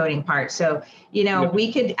 powder coating part. So,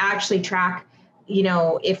 we could actually track,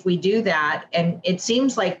 if we do that. And it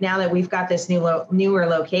seems like now that we've got this newer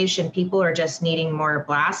location, people are just needing more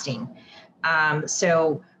blasting.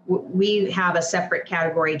 So we have a separate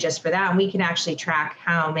category just for that. And we can actually track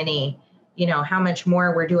how many, how much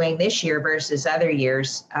more we're doing this year versus other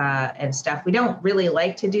years and stuff. We don't really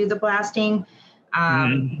like to do the blasting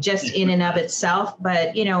just in and of itself.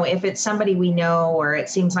 But, if it's somebody we know, or it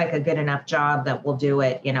seems like a good enough job, that we'll do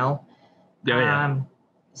it,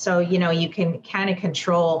 So, you can kind of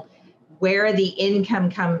control where the income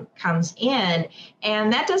comes in.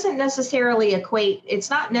 And that doesn't necessarily equate. It's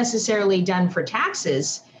not necessarily done for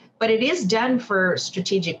taxes, but it is done for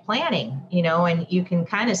strategic planning, and you can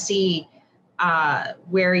kind of see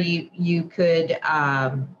where you could,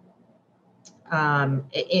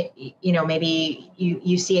 maybe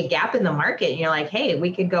you see a gap in the market and you're like, hey,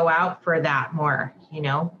 we could go out for that more,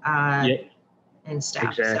 and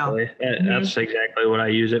stuff. Exactly. So, that's exactly what I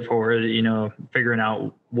use it for, figuring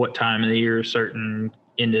out what time of the year certain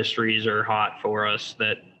industries are hot for us,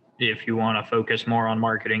 that if you want to focus more on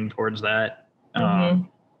marketing towards that.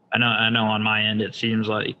 I know on my end, it seems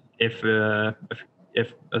like if a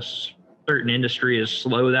certain industry is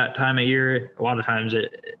slow that time of year, a lot of times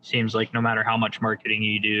it seems like no matter how much marketing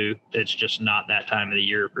you do, it's just not that time of the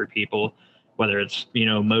year for people. Whether it's,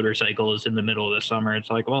 motorcycles in the middle of the summer,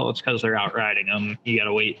 it's like, well, it's because they're out riding them. You got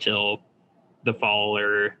to wait till the fall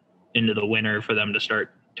or into the winter for them to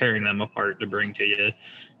start tearing them apart to bring to you.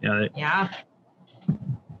 You know, yeah,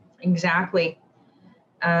 exactly.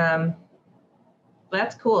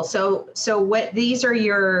 That's cool. So what, these are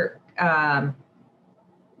your, so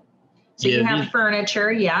yeah, you have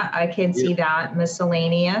furniture. Yeah, I can see that.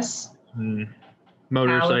 Miscellaneous.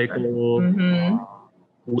 Motorcycle.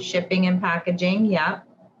 Shipping and packaging. Yeah.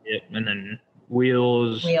 Yep. And then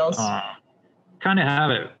wheels. Kind of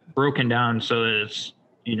have it broken down so that it's,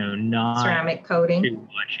 you know, not ceramic coating too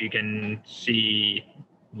much. You can see,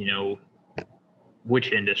 you know,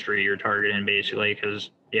 which industry you're targeting basically,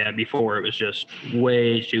 because before it was just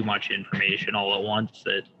way too much information all at once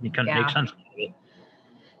that you couldn't make sense of it.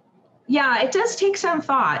 Yeah, it does take some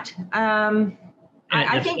thought.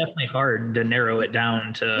 I think it's definitely hard to narrow it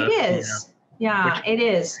down to. It is. It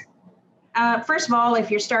is. First of all,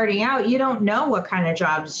 if you're starting out, you don't know what kind of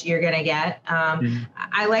jobs you're going to get.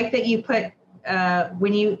 I like that you put,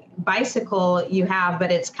 when you bicycle, you have,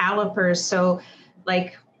 but it's calipers. So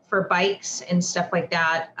like for bikes and stuff like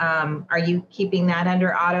that, are you keeping that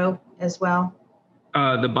under auto as well?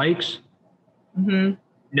 The bikes?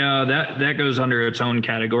 No, that goes under its own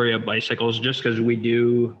category of bicycles, just because we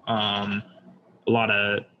do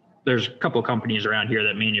there's a couple companies around here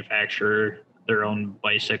that manufacture their own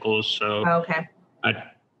bicycles. So I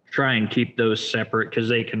try and keep those separate because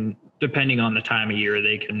they can, depending on the time of year,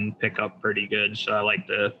 they can pick up pretty good. So I like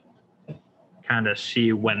to kind of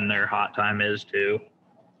see when their hot time is too.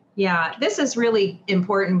 Yeah, this is really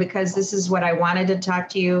important because this is what I wanted to talk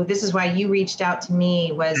to you. This is why you reached out to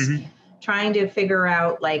me, was trying to figure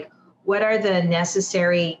out like what are the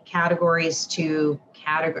necessary categories to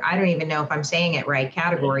I don't even know if I'm saying it right,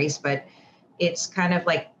 categories, but it's kind of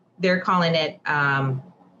like they're calling it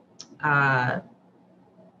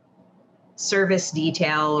service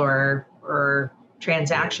detail or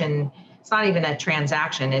transaction. It's not even a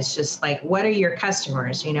transaction. It's just like, what are your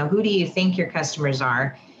customers? You know, who do you think your customers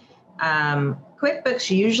are? QuickBooks,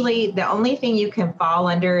 usually the only thing you can fall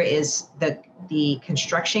under is the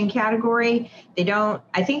construction category.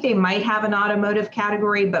 I think they might have an automotive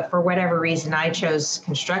category, but for whatever reason, I chose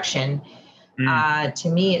construction. To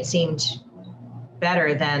me, it seemed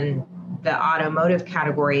better than the automotive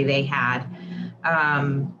category they had.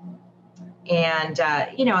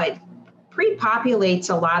 You know, it pre-populates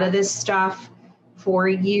a lot of this stuff for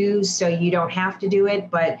you, so you don't have to do it.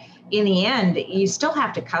 But in the end, you still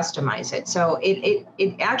have to customize it. So it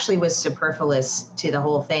actually was superfluous to the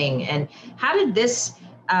whole thing. And how did this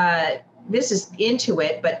is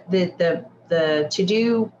Intuit, but the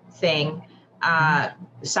to-do thing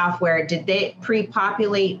software, did they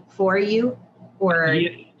pre-populate for you, or?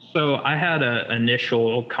 So I had an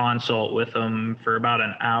initial consult with him for about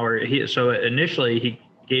an hour. Initially he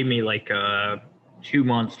gave me like a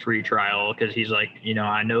 2-month free trial because he's like, you know,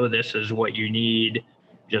 I know this is what you need.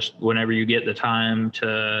 Just whenever you get the time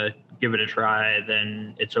to give it a try,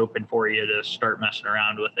 then it's open for you to start messing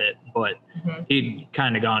around with it. But he'd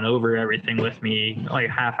kind of gone over everything with me, like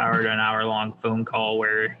half hour to an hour long phone call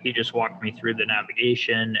where he just walked me through the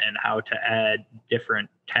navigation and how to add different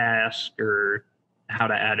tasks or how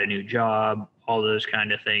to add a new job, all those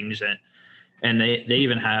kind of things. And they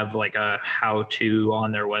even have like a how-to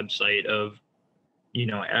on their website of, you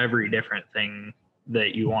know, every different thing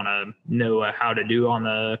that you want to know how to do on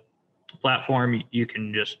the platform. You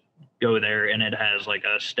can just go there and it has like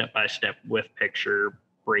a step-by-step with picture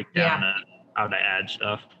breakdown of how to add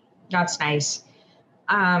stuff. That's nice.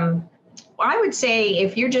 Well, I would say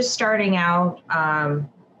if you're just starting out,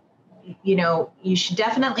 you know, you should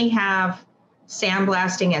definitely have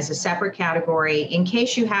sandblasting as a separate category in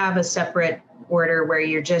case you have a separate order where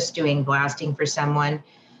you're just doing blasting for someone.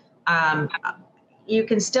 You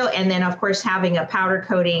can still, and then of course having a powder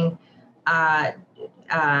coating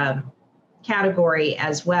category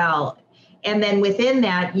as well. And then within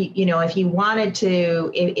that, you know, if you wanted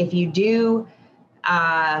to, if you do,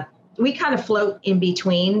 we kind of float in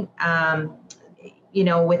between. You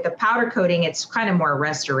know, with the powder coating, it's kind of more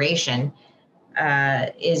restoration.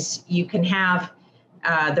 Is you can have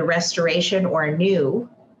the restoration or new.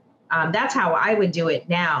 That's how I would do it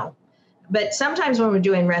now. But sometimes when we're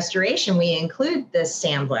doing restoration, we include the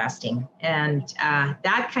sandblasting, and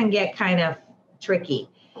that can get kind of tricky.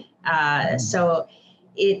 So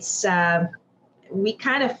it's, we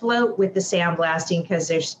kind of float with the sandblasting because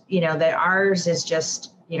there's, you know, ours is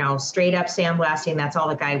just, you know, straight up sandblasting. That's all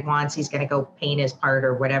the guy wants. He's going to go paint his part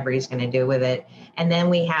or whatever he's going to do with it. And then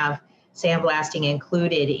we have sandblasting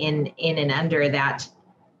included in and under that,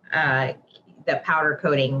 the powder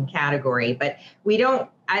coating category. But we don't,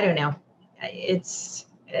 I don't know. It's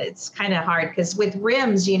it's kind of hard because with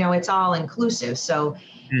rims, it's all inclusive. So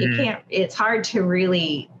it's hard to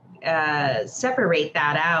really separate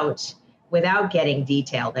that out without getting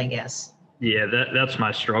detailed, I guess. Yeah, that's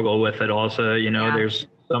my struggle with it also. There's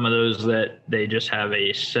some of those that they just have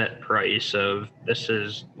a set price of this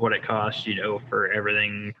is what it costs, for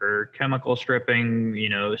everything, for chemical stripping,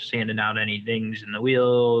 sanding out any dings in the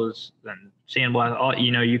wheels and sandblast. All,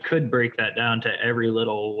 you could break that down to every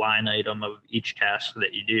little line item of each task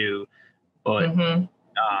that you do. But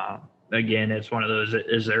again, it's one of those,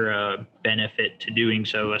 is there a benefit to doing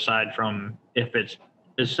so aside from if it's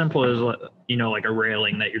as simple as, like a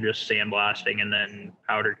railing that you're just sandblasting and then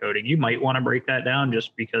powder coating? You might want to break that down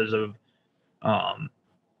just because of,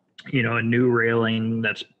 a new railing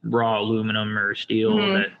that's raw aluminum or steel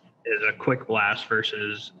that is a quick blast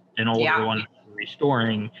versus an older one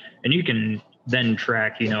restoring. And you can then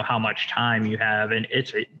track, how much time you have. And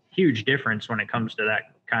it's a huge difference when it comes to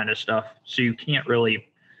that kind of stuff. So you can't really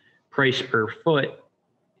price per foot.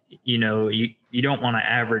 You don't want to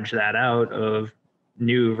average that out of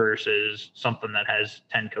new versus something that has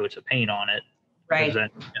 10 coats of paint on it. Right. Because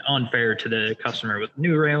that's unfair to the customer with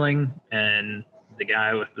new railing, and the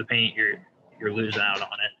guy with the paint, you're losing out on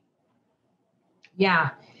it. Yeah.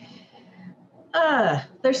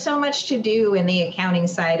 There's so much to do in the accounting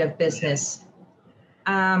side of business.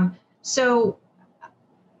 So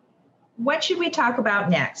what should we talk about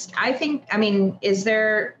next? I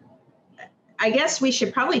guess we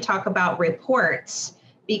should probably talk about reports,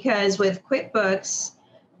 because with QuickBooks,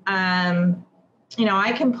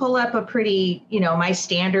 I can pull up a pretty, my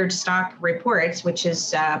standard stock reports, which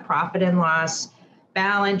is profit and loss,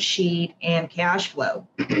 balance sheet, and cash flow.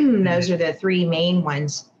 Those are the three main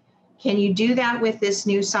ones. Can you do that with this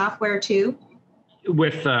new software too?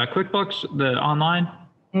 With QuickBooks, the online?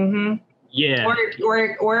 Mm-hmm. Yeah.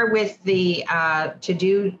 Or with the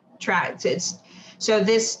to-do track. So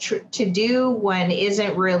this to-do one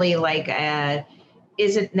isn't really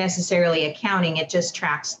isn't necessarily accounting. It just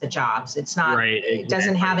tracks the jobs. It's not, right, exactly. It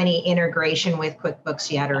doesn't have any integration with QuickBooks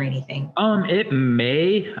yet or anything. It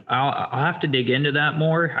may. I'll have to dig into that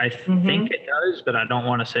more. I think it does, but I don't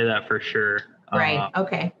want to say that for sure. Right.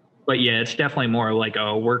 Okay. But yeah, it's definitely more like a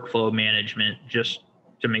workflow management, just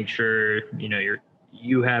to make sure,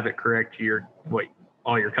 you have it correct.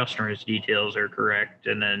 All your customers' details are correct,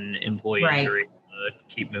 and then employees are able to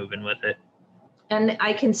keep moving with it. And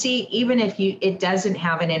I can see, even if it doesn't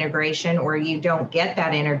have an integration, or you don't get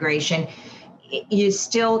that integration, you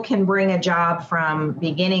still can bring a job from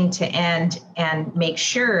beginning to end and make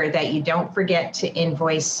sure that you don't forget to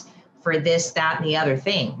invoice for this, that, and the other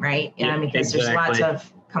thing, right? Yeah, because exactly. There's lots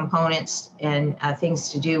of components and things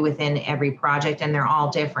to do within every project, and they're all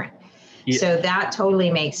different. Yeah. So that totally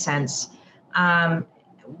makes sense.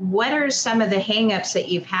 What are some of the hangups that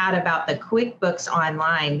you've had about the QuickBooks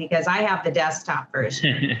Online? Because I have the desktop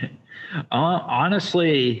version.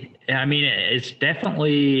 Honestly, it's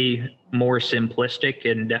definitely more simplistic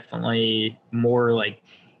and definitely more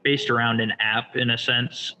based around an app in a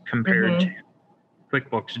sense compared to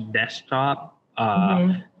QuickBooks Desktop.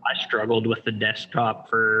 I struggled with the desktop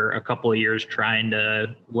for a couple of years trying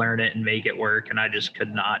to learn it and make it work, and I just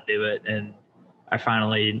could not do it. And I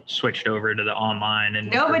finally switched over to the online.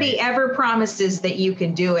 And nobody ever promises that you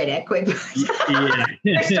can do it at QuickBooks.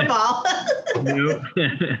 Yeah. First of all, nope.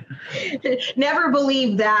 Never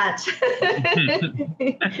believe that.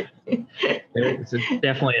 It's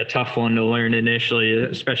definitely a tough one to learn initially,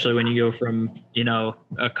 especially when you go from,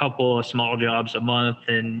 a couple of small jobs a month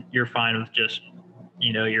and you're fine with just,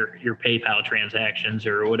 your PayPal transactions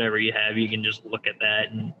or whatever you have. You can just look at that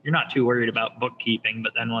and you're not too worried about bookkeeping.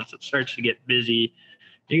 But then once it starts to get busy,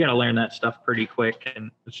 you got to learn that stuff pretty quick. And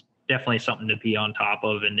it's definitely something to be on top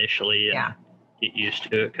of initially and get used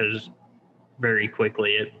to it, because very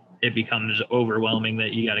quickly it becomes overwhelming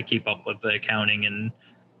that you got to keep up with the accounting. And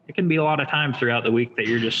it can be a lot of time throughout the week that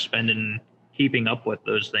you're just spending keeping up with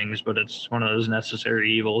those things. But it's one of those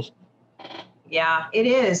necessary evils. Yeah, it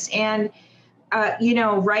is. And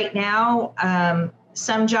right now,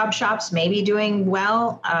 some job shops may be doing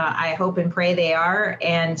well. I hope and pray they are,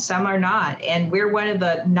 and some are not. And we're one of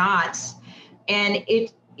the nots. And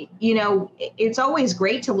it's always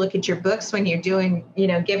great to look at your books when you're doing,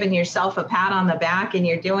 giving yourself a pat on the back and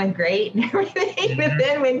you're doing great and everything. But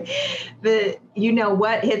then when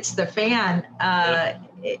what hits the fan,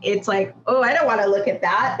 it's like, oh, I don't want to look at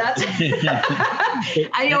that. That's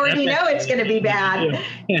I already know it's going to be bad.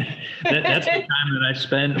 That's the time that I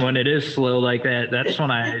spend when it is slow like that. That's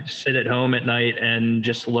when I sit at home at night and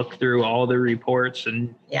just look through all the reports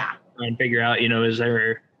and try and figure out, is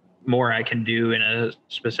there more I can do in a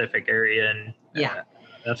specific area? And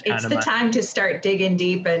that's it's the time to start digging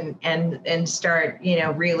deep and start,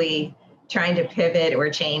 really trying to pivot or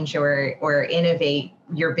change or innovate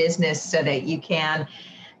your business so that you can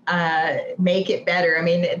make it better. I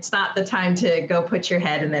mean, it's not the time to go put your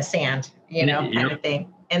head in the sand, kind of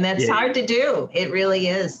thing. And that's hard to do. It really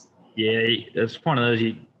is. Yeah, it's one of those,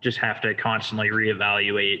 you just have to constantly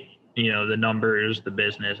reevaluate, the numbers, the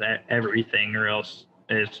business, everything, or else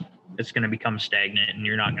it's going to become stagnant and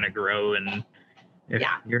you're not going to grow. And if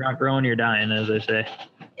you're not growing, you're dying, as I say.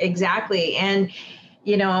 Exactly. And,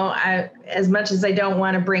 as much as I don't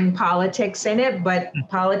want to bring politics in it, but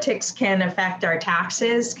politics can affect our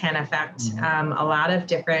taxes, can affect a lot of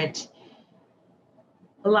different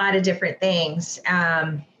things.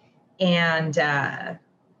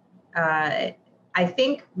 I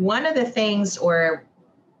think one of the things, or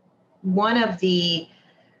one of the,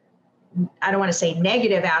 I don't want to say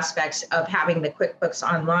negative aspects of having the QuickBooks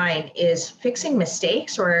Online is fixing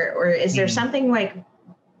mistakes, or is there something like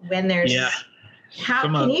when there's,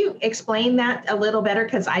 can you explain that a little better?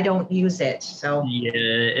 Because I don't use it. So yeah,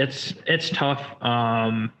 it's tough.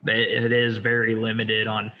 It is very limited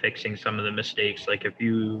on fixing some of the mistakes. Like if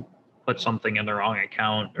you put something in the wrong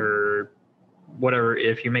account or whatever,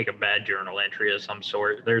 if you make a bad journal entry of some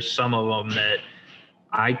sort, there's some of them that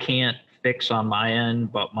I can't fix on my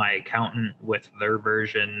end, but my accountant with their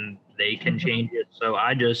version, they can change it. So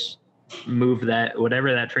I just move that,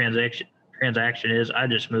 whatever that transaction is, I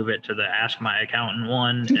just move it to the Ask My Accountant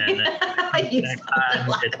one, and then next time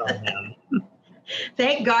it's on them.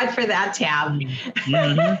 Thank God for that tab.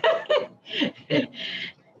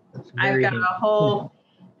 I've got a whole,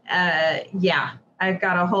 I've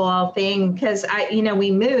got a whole thing because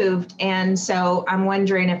we moved, and so I'm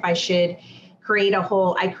wondering if I should create a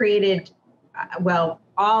whole. I created,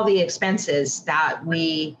 all the expenses that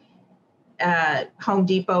we. Home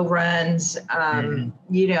Depot runs,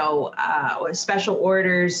 special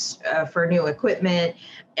orders for new equipment,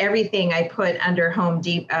 everything I put under Home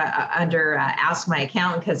Depot, under Ask My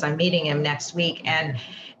Accountant, because I'm meeting him next week. And,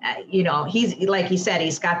 he's, like he said,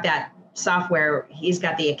 he's got that software, he's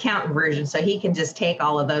got the accountant version, so he can just take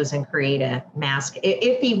all of those and create a mask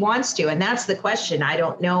if he wants to. And that's the question. I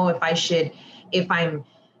don't know if I should, if I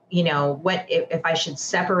should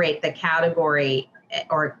separate the category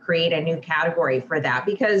or create a new category for that,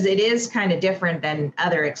 because it is kind of different than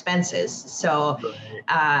other expenses. So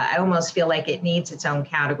I almost feel like it needs its own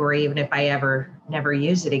category, even if I never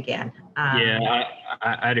use it again.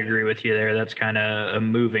 I'd agree with you there. That's kind of a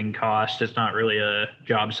moving cost. It's not really a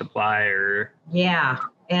job supply or. Yeah.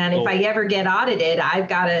 And if I ever get audited, I've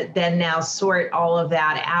got to then now sort all of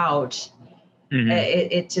that out.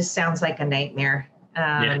 It just sounds like a nightmare.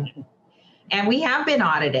 And we have been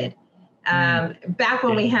audited. Back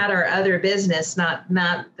when we had our other business, not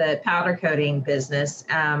the powder coating business,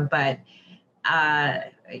 but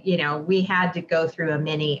we had to go through a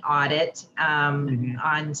mini audit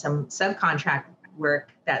on some subcontract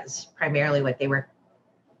work. That's primarily what they were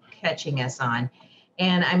catching us on,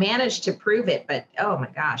 and I managed to prove it. But oh my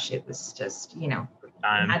gosh, it was just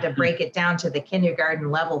I had to break it down to the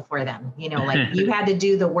kindergarten level for them. Like you had to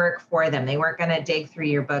do the work for them. They weren't going to dig through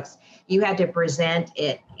your books. You had to present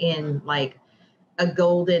it in like a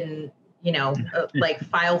golden, like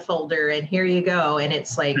file folder, and here you go. And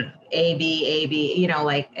it's like A, B,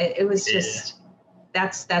 like it was just,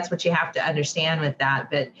 that's what you have to understand with that.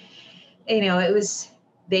 But,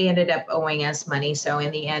 they ended up owing us money. So in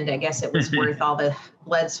the end, I guess it was worth all the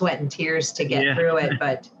blood, sweat, and tears to get through it.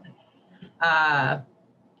 But,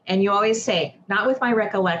 and you always say, not with my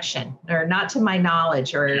recollection, or not to my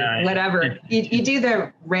knowledge, or whatever. You do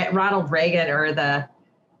the Ronald Reagan, or the,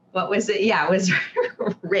 what was it? Yeah, it was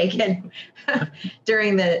Reagan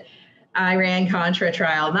during the Iran-Contra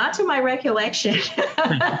trial. Not to my recollection.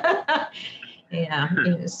 You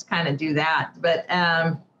just kind of do that. But,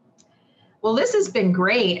 well, this has been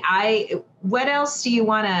great. What else do you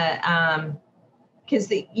want to,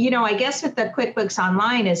 because I guess with the QuickBooks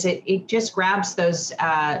Online is it just grabs those,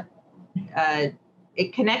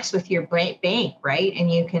 it connects with your bank, right?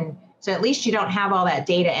 And you can, so at least you don't have all that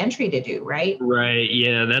data entry to do, right? Right.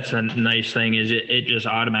 Yeah, that's a nice thing is it just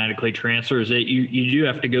automatically transfers it. You do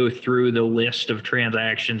have to go through the list of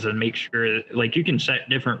transactions and make sure that, like, you can set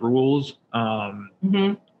different rules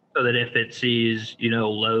so that if it sees,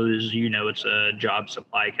 lows, it's a job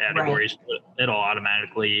supply category, so it'll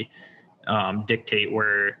automatically dictate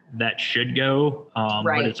where that should go,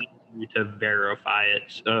 but it's to verify it.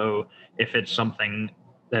 So if it's something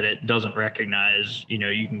that it doesn't recognize,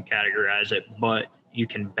 you can categorize it, but you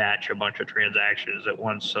can batch a bunch of transactions at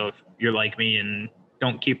once. So if you're like me and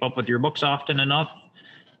don't keep up with your books often enough,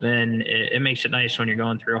 then it makes it nice when you're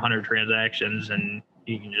going through 100 transactions and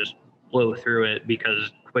you can just blow through it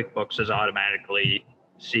because QuickBooks is automatically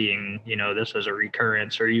seeing, this as a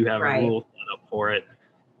recurrence, or you have a rule set up for it.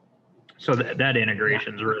 So that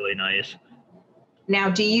integration is really nice. Now,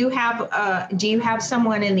 do you have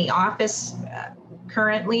someone in the office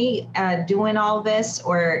currently doing all this,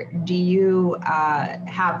 or do you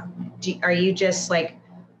are you just like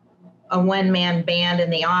a one-man band in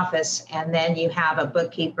the office, and then you have a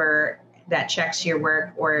bookkeeper that checks your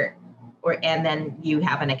work, or and then you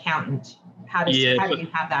have an accountant? How do you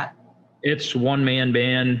have that? It's one-man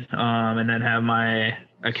band, and then have my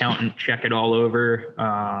accountant check it all over.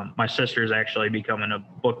 My sister's actually becoming a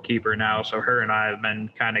bookkeeper now, so her and I have been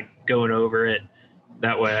kind of going over it.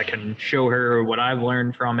 That way I can show her what I've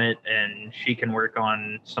learned from it, and she can work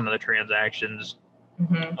on some of the transactions.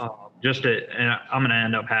 And I'm going to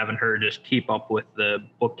end up having her just keep up with the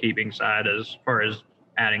bookkeeping side as far as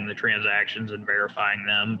adding the transactions and verifying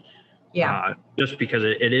them. Just because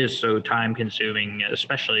it is so time consuming,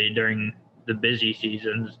 especially during the busy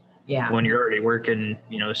seasons. When you're already working,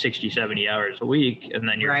 60, 70 hours a week, and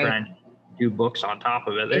then you're trying to do books on top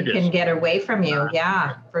of it. It can get away from you.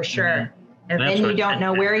 Yeah, for sure. And then you don't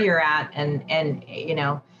know where you're at. And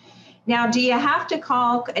now, do you have to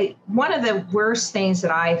call? One of the worst things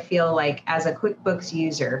that I feel like as a QuickBooks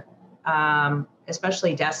user,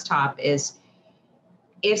 especially desktop, is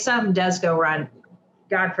if something does go wrong,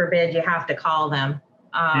 God forbid, you have to call them.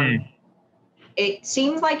 It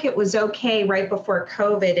seemed like it was okay right before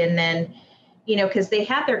COVID. And then, because they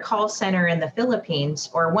had their call center in the Philippines,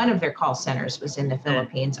 or one of their call centers was in the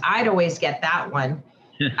Philippines. I'd always get that one.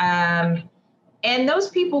 And those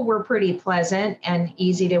people were pretty pleasant and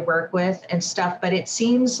easy to work with and stuff. But it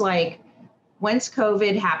seems like once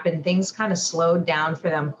COVID happened, things kind of slowed down for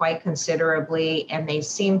them quite considerably. And they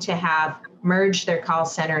seem to have merged their call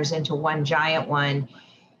centers into one giant one,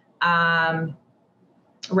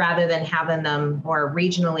 rather than having them more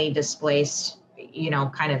regionally displaced,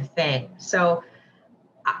 kind of thing. So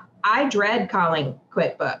I dread calling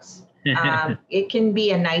QuickBooks. It can be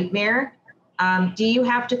a nightmare. Do you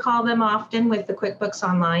have to call them often with the QuickBooks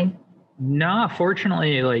Online? No,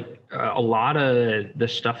 fortunately, like a lot of the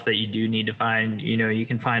stuff that you do need to find, you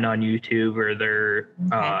can find on YouTube or their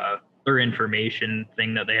information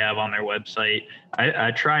thing that they have on their website.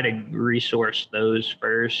 I try to resource those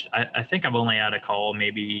first. I think I've only had a call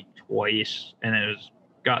maybe twice, and it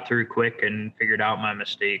got through quick and figured out my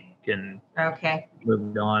mistake and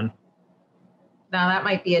moved on. Now that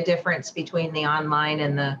might be a difference between the online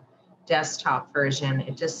and the desktop version.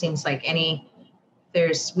 It just seems like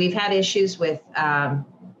we've had issues with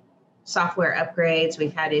software upgrades.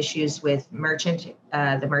 We've had issues with the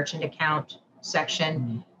merchant account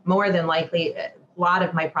section. More than likely, a lot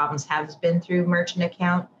of my problems have been through merchant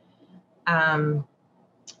account.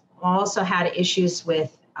 Also had issues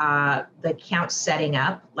with the account setting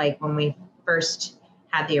up, like when we first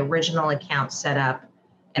had the original account set up,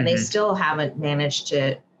 and they still haven't managed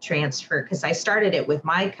to transfer, because I started it with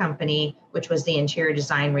my company, which was the interior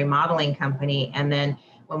design remodeling company, and then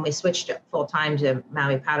when we switched it full time to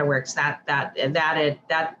Maui Powderworks, that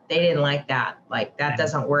they didn't like that. Like that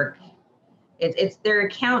doesn't work. It's their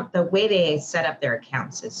account, the way they set up their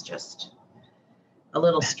accounts is just a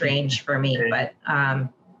little strange for me. But and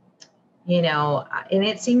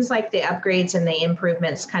it seems like the upgrades and the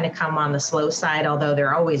improvements kind of come on the slow side, although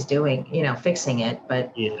they're always doing, fixing it,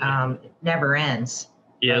 but it never ends.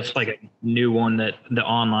 Yeah, it's like a new one that the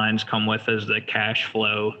onlines come with as the cash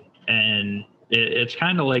flow. And it's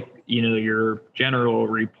kind of like, your general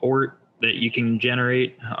report that you can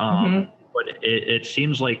generate. But it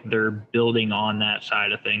seems like they're building on that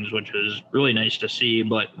side of things, which is really nice to see.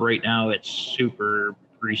 But right now it's super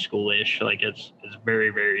preschoolish. Like it's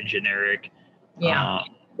very, very generic.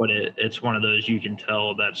 But it's one of those, you can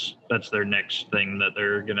tell that's their next thing that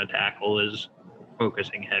they're going to tackle, is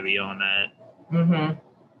focusing heavy on that.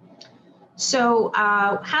 So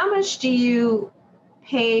how much do you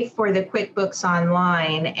pay for the QuickBooks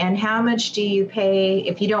Online, and how much do you pay,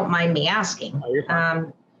 if you don't mind me asking,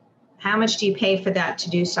 how much do you pay for that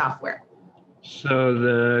to-do software? So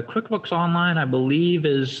the QuickBooks Online, I believe,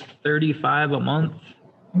 is $35 a month,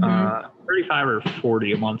 35 or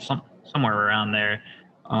 40 a month, somewhere around there.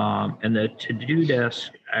 And the to-do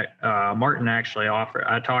desk, Martin actually offered.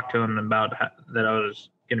 I talked to him about that I was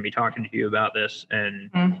going to be talking to you about this, and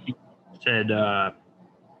he said,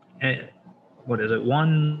 hey, what is it?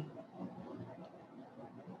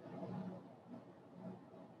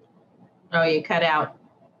 Oh, you cut out.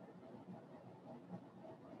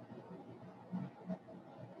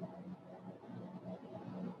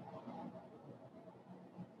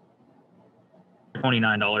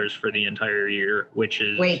 $129 for the entire year, which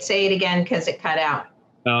is... Wait, say it again because it cut out.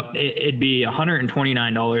 It'd be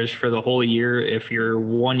 $129 for the whole year if you're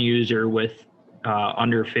one user with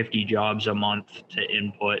under 50 jobs a month to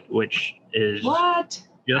input, which is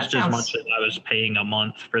just as much as I was paying a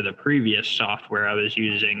month for the previous software I was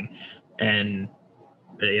using. And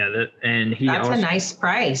that's a nice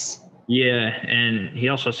price. Yeah, and he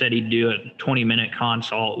also said he'd do a 20-minute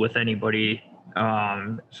consult with anybody.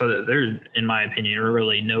 So that there's, in my opinion,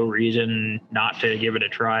 really no reason not to give it a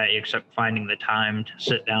try, except finding the time to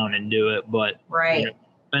sit down and do it. But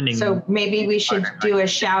so maybe we should do a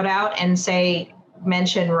shout out and say,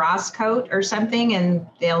 mention Roscoe or something, and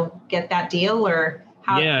they'll get that deal, or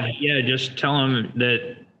how? Yeah. Just tell them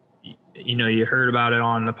that you heard about it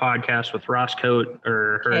on the podcast with Roscoe,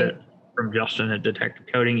 or heard it from Justin at Detective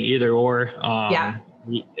Coding, either or.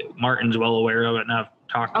 Martin's well aware of it, and I've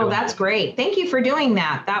talked to him. That's great. Thank you for doing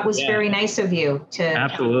that. That was very nice of you to...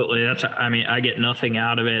 Absolutely. I get nothing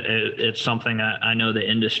out of it. It's something I know the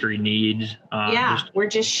industry needs. We're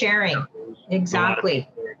just sharing. Exactly.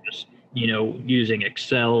 Just, using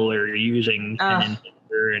Excel or using pen and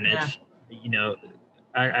paper, and it's,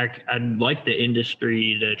 I'd like the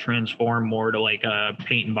industry to transform more to like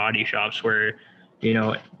paint and body shops where,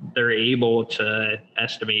 they're able to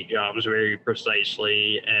estimate jobs very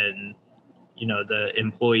precisely, and the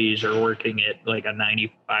employees are working at like a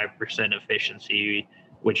 95% efficiency,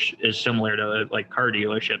 which is similar to like car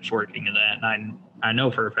dealerships working in that. And I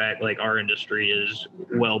know for a fact, like our industry is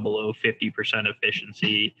well below 50%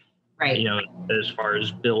 efficiency, right? As far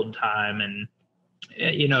as build time, and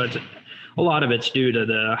it's a lot of it's due to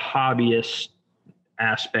the hobbyist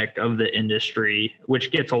aspect of the industry,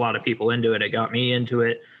 which gets a lot of people into it. It got me into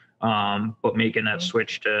it. But making that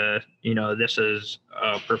switch to, this is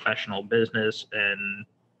a professional business, and,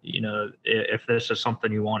 if this is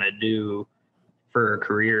something you want to do for a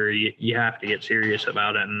career, you have to get serious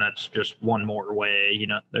about it. And that's just one more way.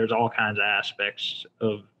 There's all kinds of aspects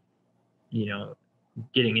of,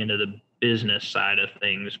 getting into the business side of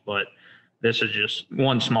things, but this is just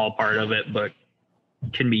one small part of it, but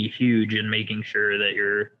can be huge in making sure that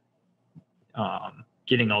you're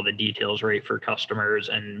getting all the details right for customers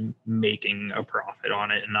and making a profit on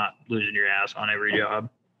it and not losing your ass on every job.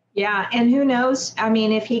 Yeah. And who knows? I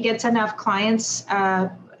mean, if he gets enough clients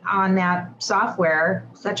on that software,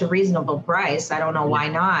 such a reasonable price, I don't know why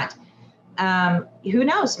not. Who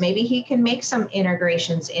knows? Maybe he can make some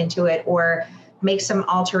integrations into it, or make some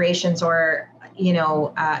alterations, or,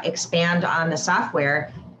 expand on the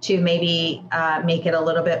software to maybe make it a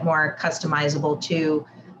little bit more customizable to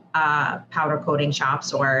powder coating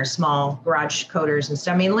shops or small garage coaters and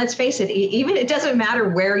stuff. I mean, let's face it, even it doesn't matter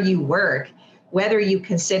where you work, whether you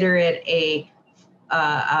consider it a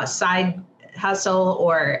side hustle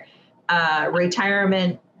or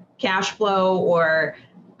retirement cash flow, or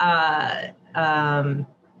a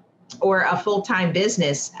full-time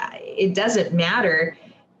business. It doesn't matter.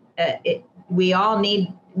 We all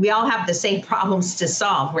have the same problems to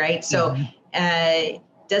solve, right? So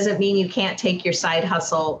doesn't mean you can't take your side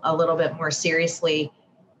hustle a little bit more seriously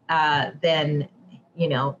than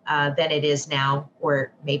it is now.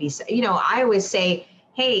 Or maybe, I always say,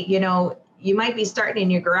 hey, you might be starting in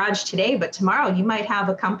your garage today, but tomorrow you might have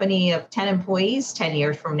a company of 10 employees 10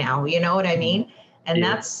 years from now. You know what I mean? And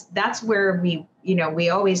that's where we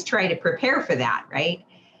always try to prepare for that, right?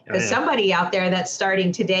 Because somebody out there that's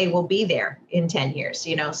starting today will be there in 10 years,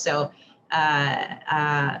 so,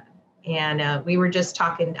 and we were just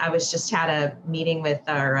talking, I was just had a meeting with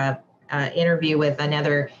our interview with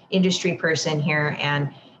another industry person here.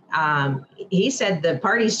 And he said the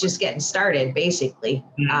party's just getting started, basically,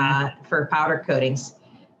 for powder coatings,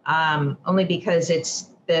 only because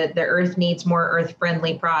the earth needs more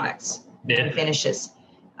earth-friendly products and finishes.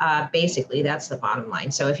 Basically, that's the bottom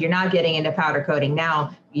line. So if you're not getting into powder coating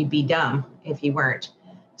now, you'd be dumb if you weren't.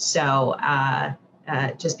 So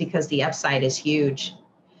just because the upside is huge.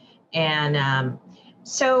 And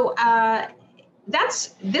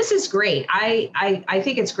this is great. I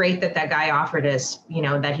think it's great that guy offered us,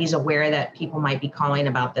 that he's aware that people might be calling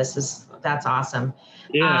about this. That's awesome.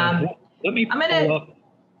 Yeah. Let me pull up.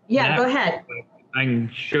 Yeah, go ahead. I can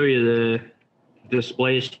show you the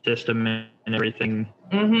display system and everything.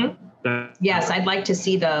 Yes, I'd like to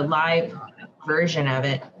see the live version of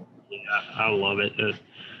it. Yeah, I love it. It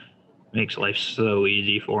makes life so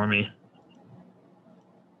easy for me.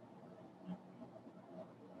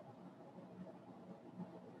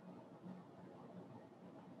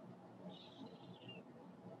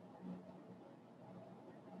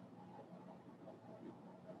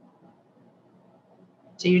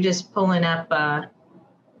 So you're just pulling up,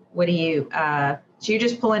 what do you, So you're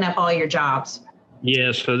just pulling up all your jobs.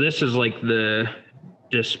 Yeah, so this is like the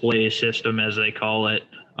display system, as they call it,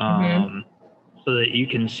 so that you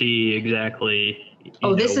can see exactly.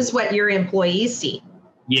 This is what your employees see.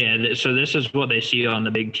 Yeah, so this is what they see on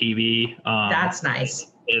the big TV. That's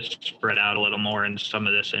nice. It's spread out a little more in some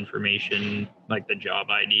of this information, like the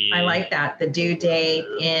job ID. I like that. The due date,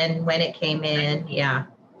 when it came in. Yeah.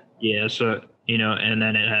 Yeah, so, and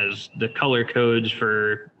then it has the color codes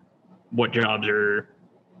for what jobs are,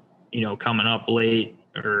 coming up late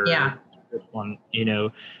or this one,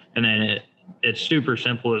 and then it's super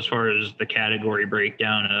simple as far as the category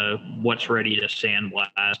breakdown of what's ready to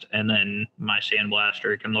sandblast. And then my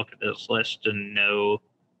sandblaster can look at this list and know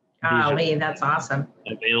that's awesome.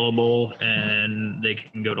 Available, and they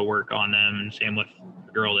can go to work on them. And same with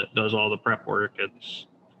the girl that does all the prep work. It's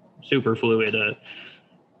super fluid,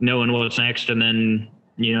 knowing what's next. And then,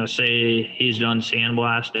 say he's done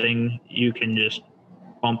sandblasting, you can just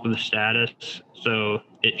bump the status so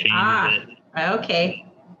it changes it. Okay.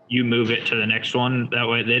 You move it to the next one. That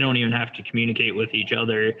way they don't even have to communicate with each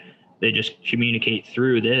other. They just communicate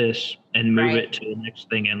through this and move it to the next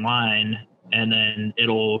thing in line. And then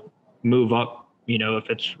it'll move up. If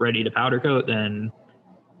it's ready to powder coat, then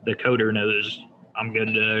the coder knows I'm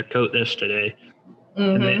good to coat this today.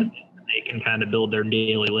 And then they can kind of build their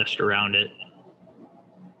daily list around it.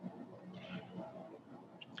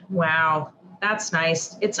 Wow, that's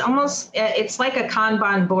nice. It's almost, it's like a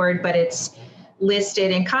Kanban board, but it's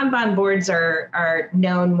listed. And Kanban boards are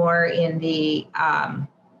known more in the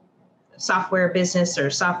software business or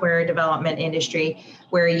software development industry,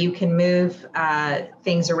 where you can move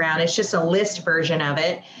things around. It's just a list version of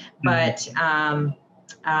it, but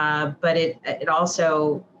it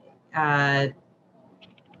also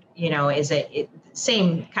is a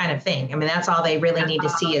same kind of thing. I mean, that's all they really need to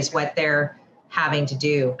see is what they're having to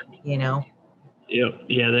do. Yep.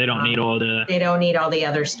 Yeah, they don't need all the. They don't need all the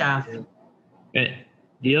other stuff.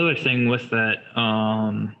 The other thing with that,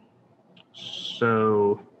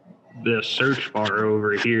 so the search bar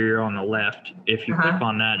over here on the left, if you click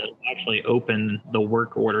on that, it'll actually open the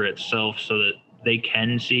work order itself so that they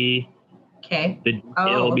can see the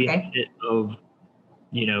detail behind it of,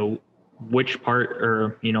 which part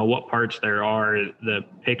or, what parts there are, the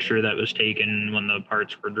picture that was taken when the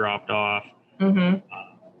parts were dropped off.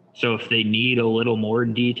 So if they need a little more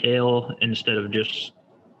detail instead of just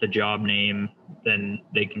the job name, then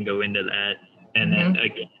they can go into that. And then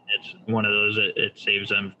again, it's one of those that it saves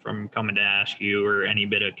them from coming to ask you or any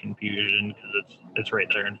bit of confusion because it's right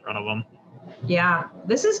there in front of them. Yeah,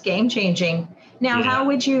 this is game changing. Now, how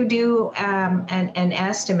would you do an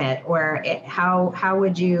estimate, or how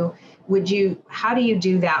do you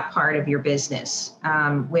do that part of your business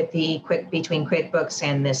with between QuickBooks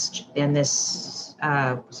and this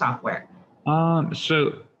software?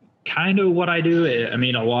 So kind of what I do, I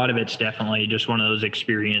mean, a lot of it's definitely just one of those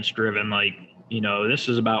experience driven, like, this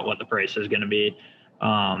is about what the price is going to be.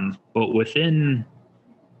 But within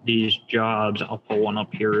these jobs, I'll pull one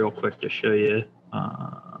up here real quick to show you.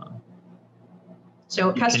 So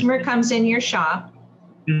a customer comes in your shop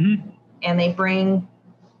and they bring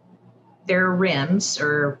their rims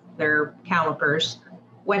or their calipers.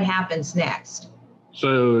 What happens next?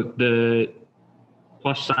 So the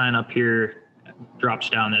plus sign up here drops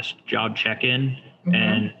down this job check-in.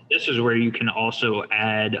 And this is where you can also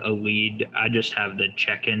add a lead. I just have the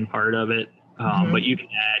check-in part of it, but you can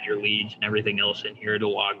add your leads and everything else in here to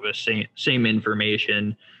log the same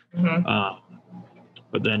information.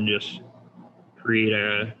 But then just create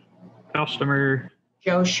a customer.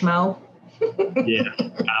 Joe Schmo. Yeah,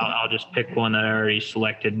 I'll just pick one that I already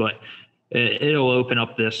selected, but it'll open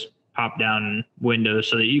up this pop-down window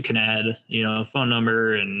so that you can add, phone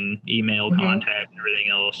number and email contact and everything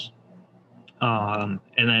else. And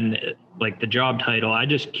then like the job title, I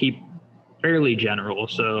just keep fairly general.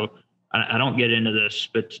 So I don't get into the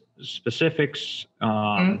specifics.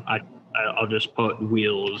 I'll just put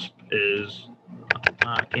wheels is,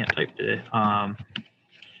 I can't type today.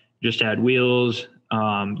 Just add wheels.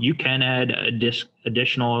 You can add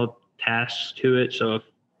additional tasks to it. So if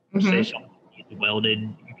say something needs welded,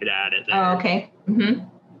 you could add it there. Oh, okay.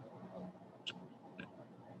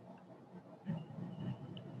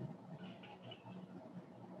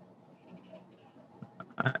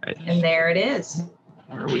 All right. And there it is.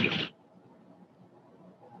 There we go.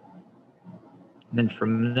 Then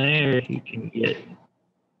from there, you can get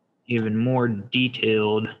even more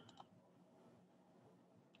detailed.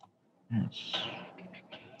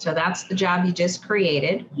 So that's the job you just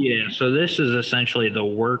created. Yeah, so this is essentially the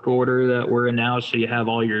work order that we're in now. So you have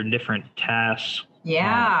all your different tasks.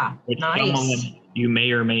 Yeah, Which nice. some of them you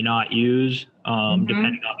may or may not use.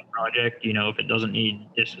 depending on the project. You know, if it doesn't need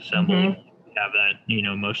disassembled, have that, you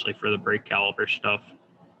know, mostly for the brake caliper stuff.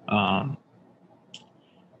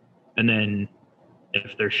 And then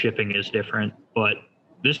if their shipping is different, but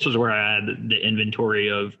this is where I had the inventory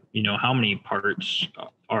of, you know, how many parts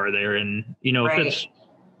are there. And, you know, if it's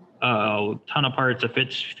a ton of parts, if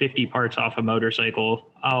it's 50 parts off a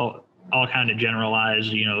motorcycle, I'll kind of generalize,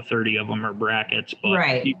 you know, 30 of them are brackets,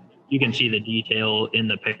 but you can see the detail in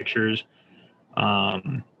the pictures.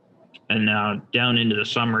 And now down into the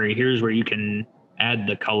summary, here's where you can add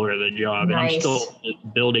the color of the job. And I'm still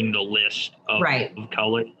building the list of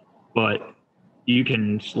color, but you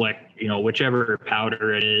can select, you know, whichever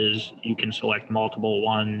powder it is, you can select multiple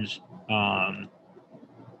ones. You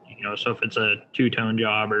know, so if it's a two-tone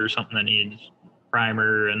job or something that needs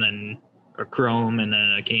primer and then a chrome and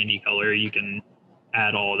then a candy color, you can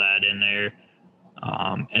add all that in there.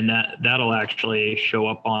 And that'll actually show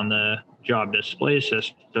up on the job display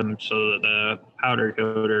system so that the powder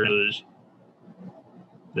coater knows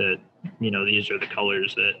that, you know, these are the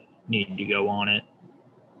colors that need to go on it.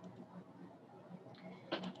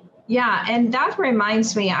 Yeah, and that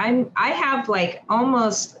reminds me, I have like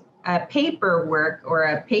almost a paperwork or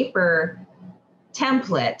a paper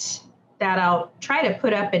template that I'll try to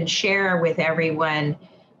put up and share with everyone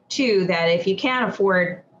too, that if you can't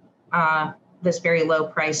afford this very low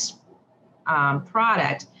price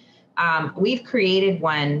product, we've created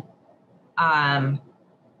one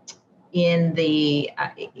in the,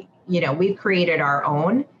 you know, we've created our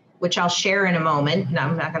own, which I'll share in a moment. And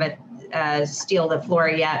I'm not going to steal the floor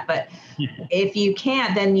yet, but if you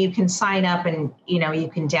can't, then you can sign up and, you know, you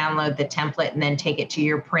can download the template and then take it to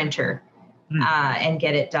your printer and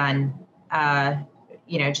get it done.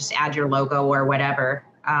 You know, just add your logo or whatever.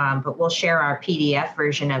 But we'll share our PDF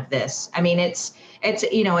version of this. I mean, it's,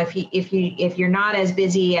 you know, if you're not as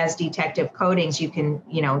busy as Detective Coatings, you can,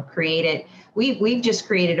 you know, create it. We've just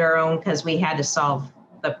created our own because we had to solve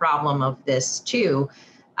the problem of this too.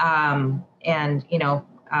 And, you know,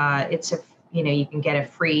 it's you know, you can get a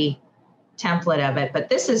free template of it, but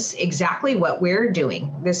this is exactly what we're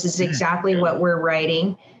doing. This is exactly what we're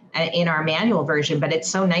writing in our manual version, but it's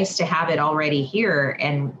so nice to have it already here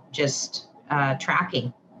and just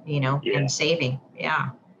tracking, you know, and saving. Yeah.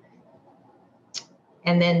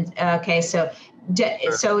 And then, okay, so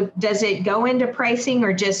does it go into pricing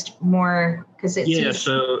or just more? Because it's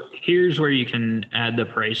so here's where you can add the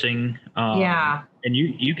pricing. And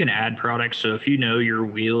you can add products. So if you know your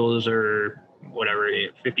wheels are whatever,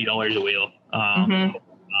 $50 a wheel,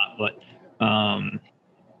 but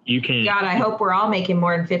you can. God, I hope we're all making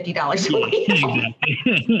more than $50 a wheel.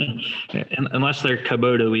 Exactly. Unless they're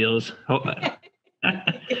Kubota wheels.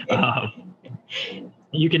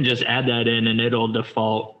 You can just add that in and it'll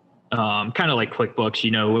default, kind of like QuickBooks,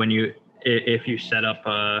 you know, when if you set up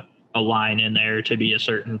a line in there to be a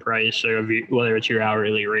certain price, or whether it's your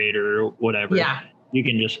hourly rate or whatever, you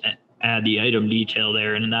can just add the item detail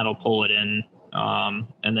there and that'll pull it in.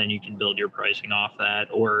 And then you can build your pricing off that,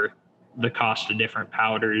 or the cost of different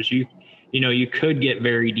powders. You know, you could get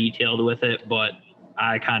very detailed with it, but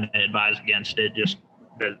I kind of advise against it. Just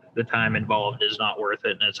the time involved is not worth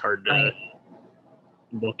it. And it's hard to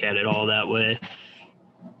look at it all that way.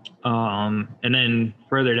 And then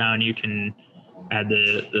further down, you can add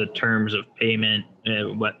the terms of payment.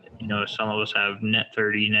 What, you know, some of us have net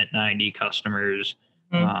 30, net 90 customers.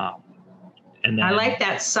 And then, I like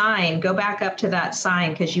that sign. Go back up to that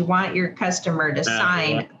sign because you want your customer to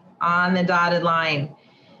sign on the dotted line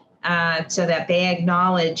so that they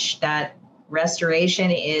acknowledge that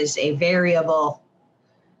restoration is a variable.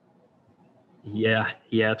 Yeah,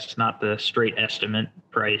 it's not the straight estimate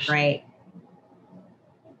price. Right.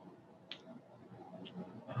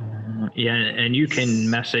 And you can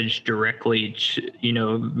message directly to, you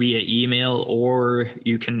know, via email, or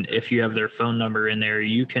you can, if you have their phone number in there,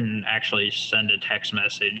 you can actually send a text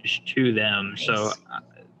message to them. Nice. So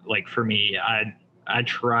like for me, I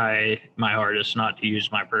try my hardest not to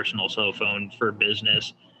use my personal cell phone for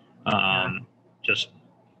business. Just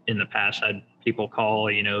in the past, I had people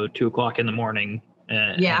call, you know, 2:00 in the morning.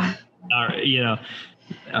 You know,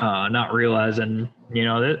 not realizing, you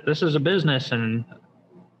know, this is a business. And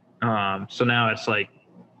so now it's like,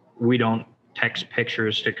 we don't text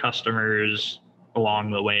pictures to customers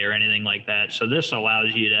along the way or anything like that. So this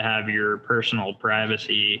allows you to have your personal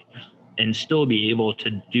privacy and still be able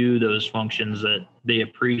to do those functions that they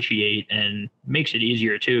appreciate, and makes it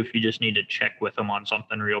easier too if you just need to check with them on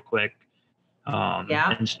something real quick.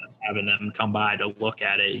 Instead of having them come by to look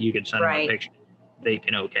at it, you can send them a picture. They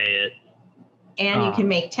can okay it. And you can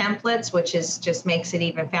make templates, which is just makes it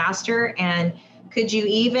even faster. And Could you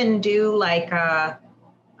even do like a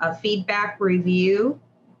feedback review?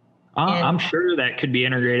 I'm sure that could be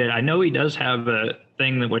integrated. I know he does have a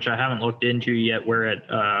thing that which I haven't looked into yet, where it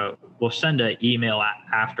will send an email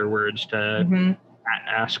afterwards to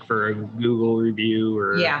ask for a Google review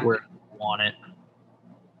or where you want it.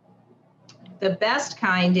 The best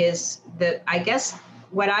kind is I guess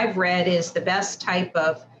what I've read is the best type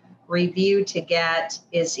of review to get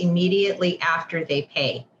is immediately after they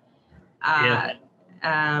pay. I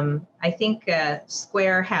think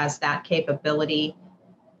Square has that capability.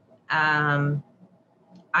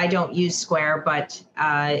 I don't use Square, but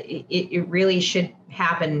it really should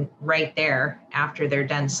happen right there after they're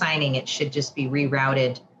done signing. It should just be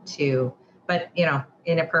rerouted to, but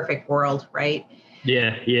in a perfect world, right?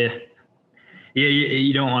 Yeah.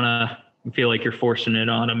 You don't want to feel like you're forcing it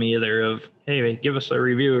on them either. Of, hey, give us a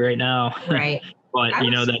review right now. Right. But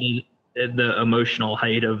that is the emotional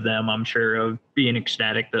height of them. I'm sure of being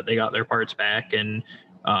ecstatic that they got their parts back, and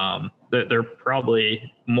that they're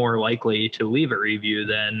probably more likely to leave a review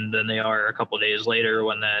than they are a couple of days later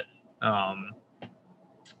when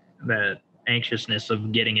that anxiousness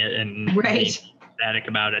of getting it and being ecstatic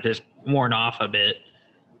about it has worn off a bit.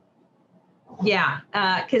 Yeah,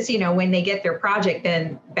 because when they get their project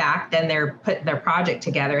back, then they're putting their project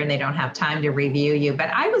together and they don't have time to review you. But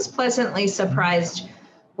I was pleasantly surprised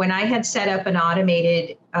when I had set up an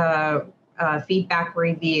automated feedback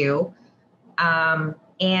review,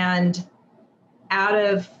 and out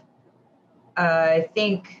of I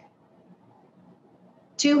think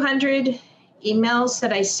 200 emails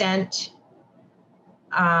that I sent,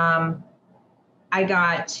 I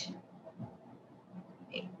got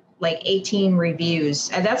like 18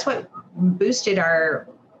 reviews. And that's what boosted our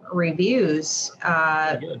reviews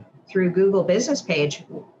through Google Business Page.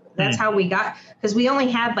 That's how we got, because we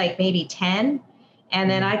only had like maybe 10. And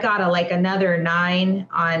then I got another 9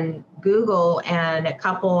 on Google and a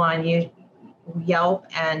couple on Yelp.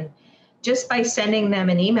 And just by sending them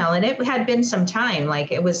an email, and it had been some time,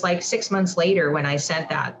 like it was like 6 months later when I sent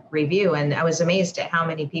that review. And I was amazed at how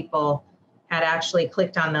many people had actually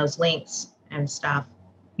clicked on those links and stuff.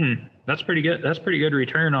 That's pretty good. That's pretty good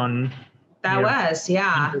return on that. Was,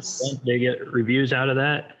 yeah. They get reviews out of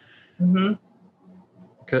that.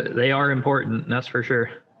 They are important, that's for sure.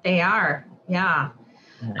 They are, yeah.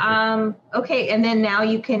 Okay, and then now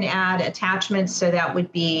you can add attachments. So that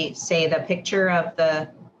would be, say, the picture of the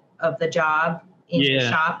job into the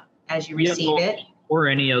shop as you receive it, or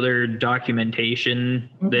any other documentation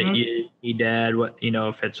that you need to add. What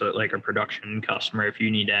if it's like a production customer, if you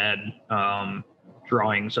need to add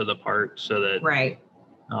drawings of the part, so that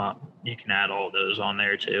you can add all those on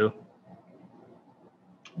there too.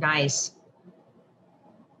 Nice.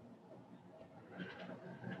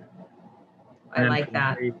 I like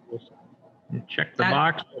that. Check the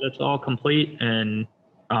box that it's all complete, and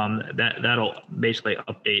that'll basically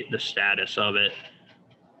update the status of it.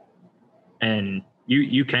 And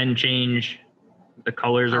you can change the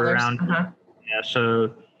colors around. Yeah.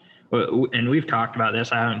 So, and we've talked about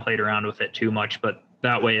this. I haven't played around with it too much, but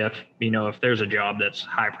that way, if there's a job that's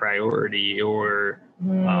high priority, or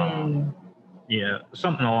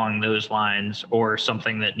something along those lines, or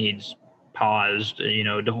something that needs paused,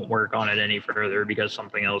 don't work on it any further because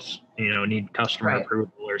something else, need customer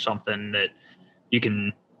approval or something, that you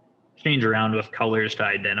can change around with colors to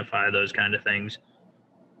identify those kind of things.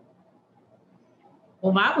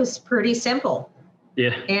 Well, that was pretty simple.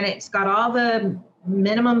 Yeah. And it's got all the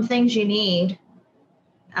minimum things you need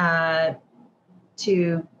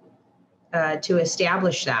to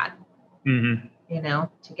establish that, to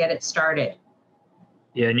get it started.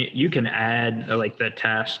 Yeah, and you can add, like the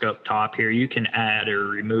task up top here, you can add or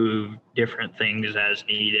remove different things as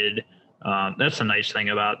needed. That's the nice thing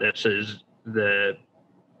about this, is the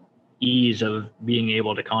ease of being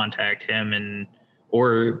able to contact him,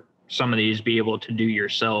 or some of these be able to do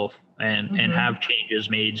yourself and have changes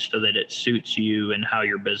made so that it suits you and how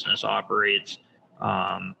your business operates.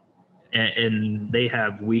 And they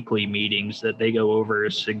have weekly meetings that they go over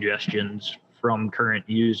suggestions from current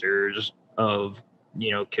users of,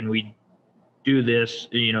 can we do this,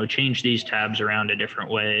 change these tabs around a different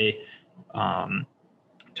way to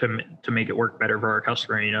make it work better for our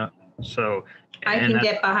customer, So I can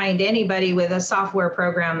get behind anybody with a software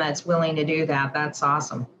program that's willing to do that. That's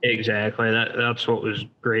awesome. Exactly. That's what was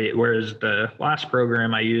great. Whereas the last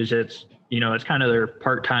program I use, it's kind of their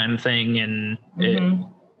part-time thing, and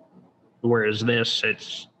whereas this,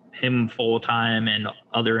 it's him full-time and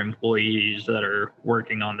other employees that are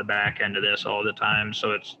working on the back end of this all the time.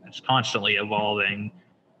 So it's constantly evolving.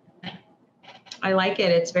 I like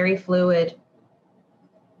it. It's very fluid.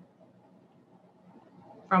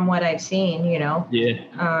 from what I've seen,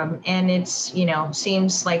 Yeah. and it's,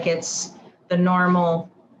 seems like it's the normal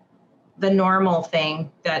thing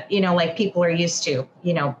that, like people are used to,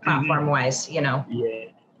 platform wise, Yeah.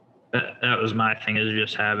 That was my thing, is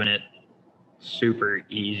just having it super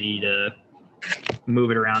easy to move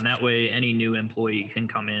it around. That way any new employee can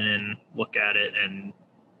come in and look at it,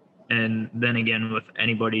 and then again, with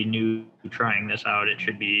anybody new trying this out, it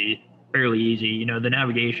should be fairly easy. The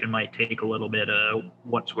navigation might take a little bit of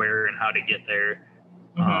what's where and how to get there.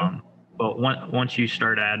 But once you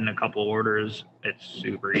start adding a couple orders, it's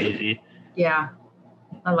super easy. Yeah,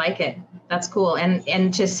 I like it. That's cool.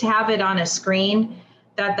 And just have it on a screen,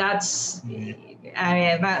 that's, I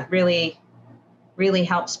mean, that really, really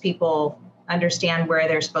helps people understand where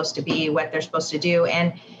they're supposed to be, what they're supposed to do.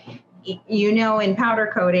 And, in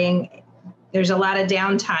powder coating, there's a lot of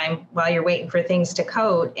downtime while you're waiting for things to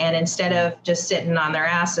coat. And instead of just sitting on their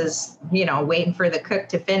asses, waiting for the cook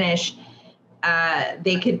to finish,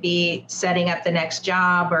 they could be setting up the next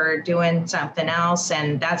job or doing something else.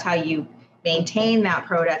 And that's how you maintain that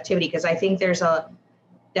productivity. Because I think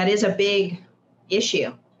that is a big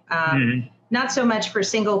issue. Not so much for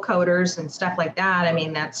single coaters and stuff like that. I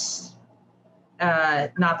mean, that's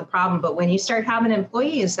not the problem. But when you start having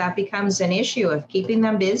employees, that becomes an issue of keeping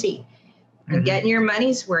them busy and getting your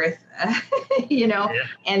money's worth,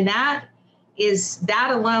 and that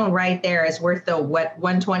alone right there is worth the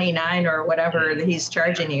 $129 or whatever that he's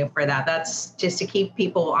charging you for that. That's just to keep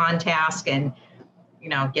people on task and,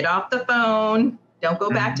 get off the phone. Don't go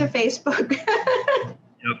back to Facebook.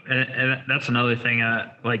 Yep. And that's another thing,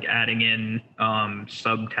 like adding in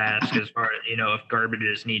subtasks as far as, if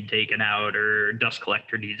garbages need taken out or dust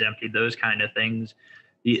collector needs emptied, those kind of things.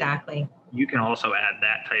 Exactly. You can also add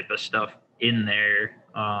that type of stuff in there,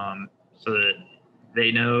 so that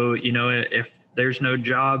they know, if there's no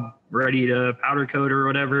job ready to powder coat or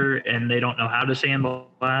whatever, and they don't know how to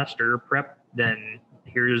sandblast or prep, then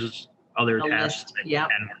here's other tasks that you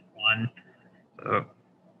can work on. So,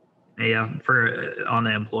 yeah, for on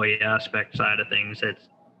the employee aspect side of things,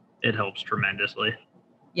 it helps tremendously.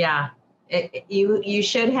 Yeah, you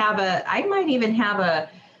should have I might even have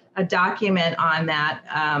a document on that,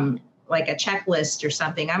 like a checklist or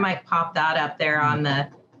something. I might pop that up there on the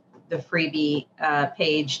freebie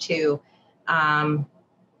page too, and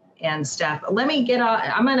stuff. Let me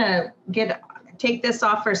I'm gonna take this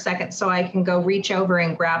off for a second so I can go reach over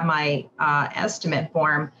and grab my estimate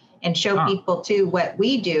form and show people too what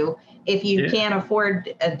we do if you can't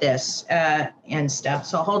afford this and stuff.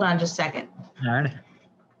 So hold on just a second. All right.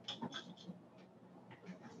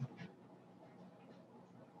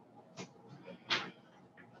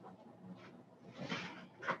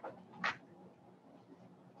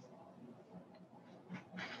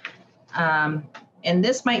 And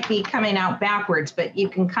this might be coming out backwards, but you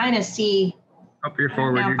can kind of see. Up here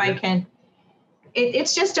forward. If I can.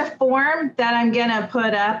 It's just a form that I'm gonna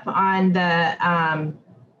put up on the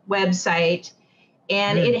website,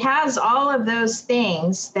 and it has all of those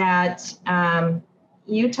things that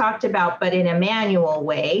you talked about, but in a manual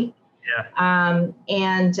way. Yeah.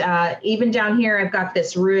 And even down here, I've got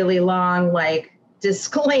this really long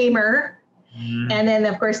disclaimer. And then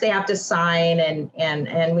of course they have to sign,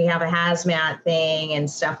 and we have a hazmat thing and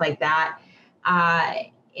stuff like that.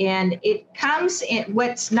 And it comes in,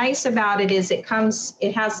 what's nice about it is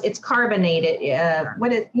it's carbonated.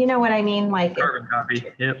 You know what I mean? Like carbon copy.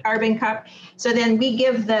 Yep. Carbon copy. So then we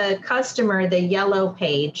give the customer the yellow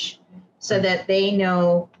page so that they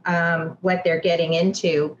know what they're getting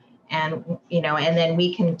into, and and then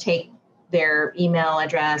we can take their email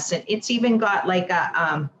address. And it's even got like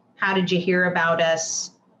a how did you hear about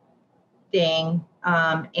us thing.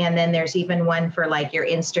 And then there's even one for like your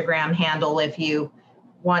Instagram handle. If you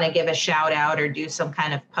want to give a shout out or do some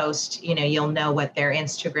kind of post, you'll know what their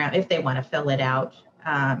Instagram, if they want to fill it out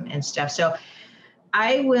and stuff. So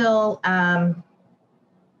I will, I'm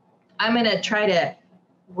going to try to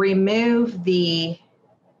remove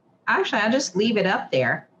actually, I'll just leave it up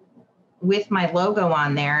there with my logo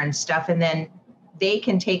on there and stuff. And then they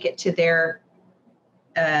can take it to their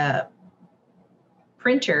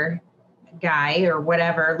printer guy or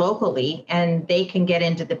whatever locally, and they can get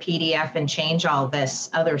into the PDF and change all this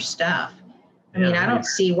other stuff. I mean, I don't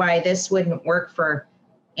see why this wouldn't work for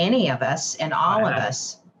any of us and all of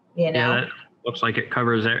us, Yeah, that looks like it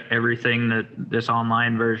covers everything that this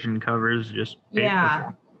online version covers. Just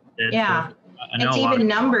yeah. It's even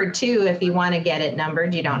numbered too. If you want to get it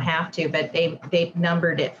numbered, you don't have to, but they've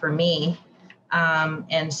numbered it for me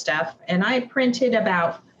and stuff. And I printed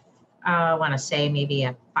about I want to say maybe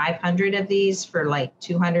 500 of these for like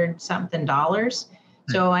 $200 something.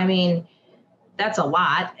 So I mean, that's a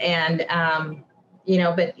lot. And,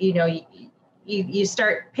 but you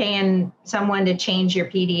start paying someone to change your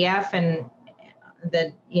PDF and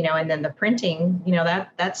and then the printing,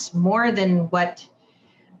 that's more than what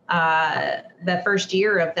the first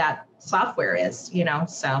year of that software is,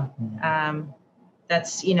 so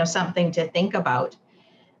that's, something to think about.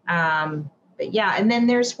 But yeah, and then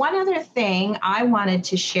there's one other thing I wanted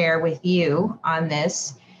to share with you on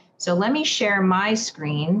this. So let me share my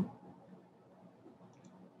screen.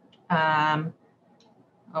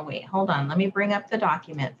 Oh, wait, hold on. Let me bring up the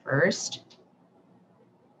document first.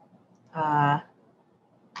 I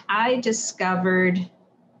discovered,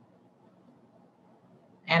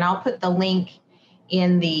 and I'll put the link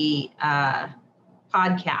in the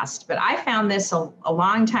podcast, but I found this a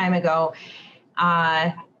long time ago.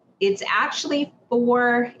 It's actually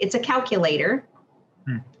it's a calculator.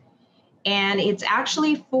 And it's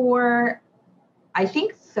actually for, I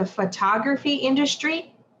think, the photography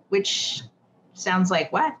industry, which sounds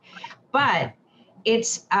like what? But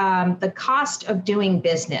it's the cost of doing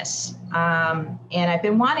business. And I've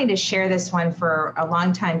been wanting to share this one for a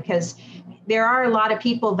long time because there are a lot of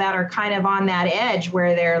people that are kind of on that edge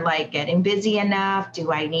where they're like getting busy enough.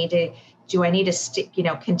 Do I need to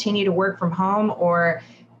continue to work from home, or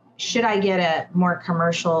should I get a more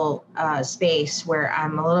commercial space where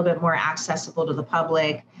I'm a little bit more accessible to the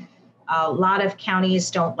public? A lot of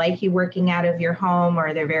counties don't like you working out of your home,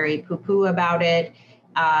 or they're very poo-poo about it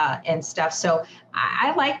and stuff. So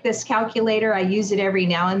I like this calculator. I use it every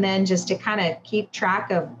now and then just to kind of keep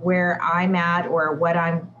track of where I'm at or what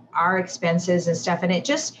our expenses and stuff. And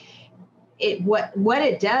what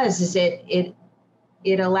it does is it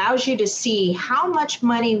allows you to see how much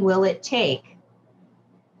money will it take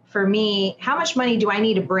for me, how much money do I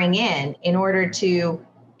need to bring in order to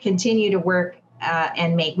continue to work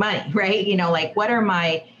and make money, right? Like what are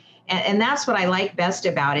my, and that's what I like best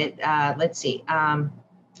about it. Let's see.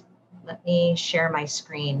 Let me share my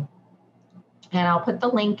screen, and I'll put the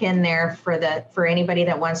link in there for anybody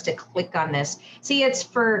that wants to click on this. See, it's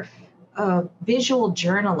for visual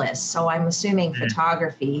journalists, so I'm assuming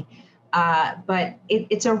photography. But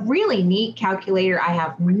it's a really neat calculator. I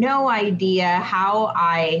have no idea how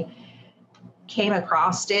I came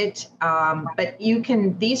across it, but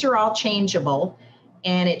these are all changeable,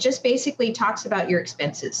 and it just basically talks about your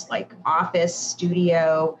expenses, like office,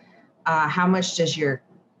 studio, how much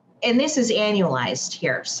and this is annualized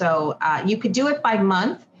here. So you could do it by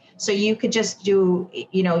month. So you could just do,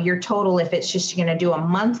 your total. If it's just you're going to do a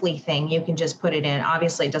monthly thing, you can just put it in.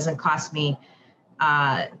 Obviously, it doesn't cost me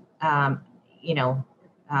that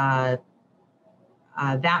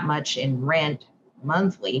much in rent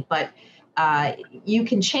monthly, but you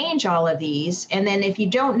can change all of these. And then if you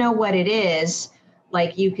don't know what it is,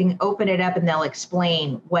 like you can open it up and they'll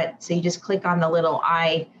explain so you just click on the little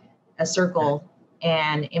a circle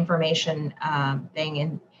and information thing.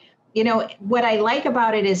 And, what I like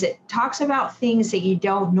about it is it talks about things that you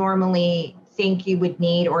don't normally think you would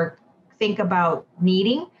need or think about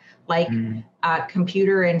needing, like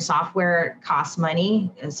computer and software costs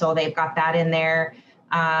money. And so they've got that in there.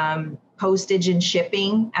 Postage and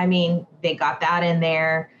shipping, they got that in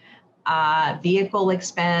there. Vehicle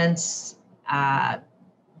expense,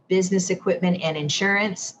 business equipment and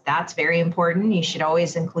insurance, that's very important. You should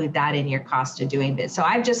always include that in your cost of doing business. So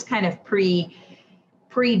I've just kind of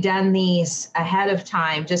pre-done these ahead of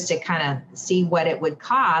time just to kind of see what it would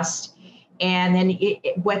cost. And then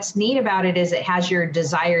what's neat about it is it has your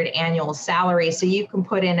desired annual salary. So you can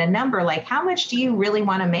put in a number like, how much do you really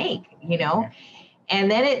want to make,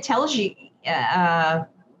 And then it tells you,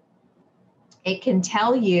 it can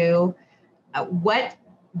tell you what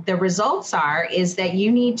the results are, is that you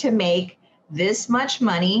need to make this much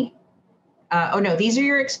money. These are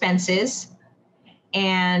your expenses.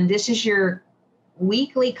 And this is your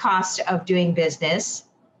weekly cost of doing business.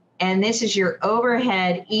 And this is your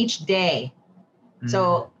overhead each day.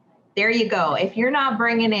 So there you go. If you're not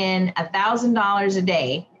bringing in $1,000 a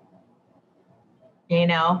day,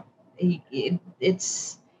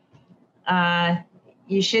 it's,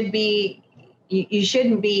 you shouldn't be,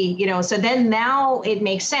 so then now it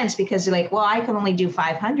makes sense because you're like, well, I can only do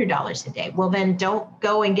 $500 a day. Well, then don't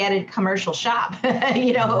go and get a commercial shop,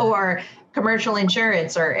 or commercial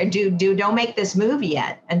insurance, or don't make this move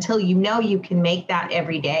yet until you can make that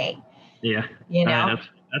every day. Yeah.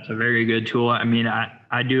 That's a very good tool.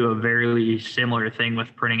 I do a very similar thing with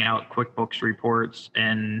printing out QuickBooks reports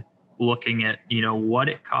and looking at, what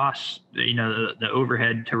it costs, the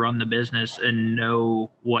overhead to run the business, and know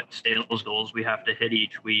what sales goals we have to hit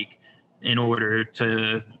each week. in order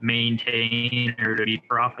to maintain or to be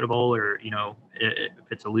profitable, or if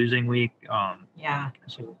it's a losing week.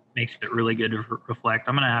 So it makes it really good to reflect.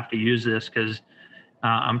 I'm gonna have to use this because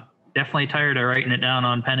I'm definitely tired of writing it down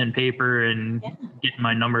on pen and paper and getting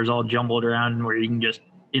my numbers all jumbled around, where you can just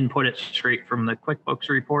input it straight from the QuickBooks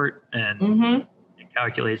report and it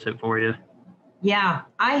calculates it for you. Yeah,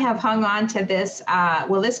 I have hung on to this.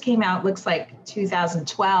 This came out, looks like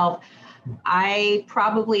 2012. I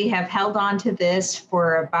probably have held on to this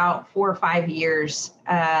for about 4 or 5 years,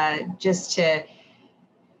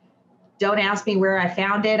 don't ask me where I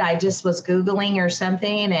found it. I just was Googling or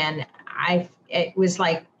something, and it was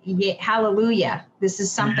like, yeah, hallelujah. This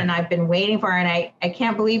is something I've been waiting for. And I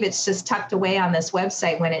can't believe it's just tucked away on this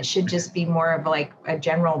website when it should just be more of like a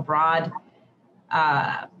general broad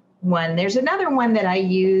one. There's another one that I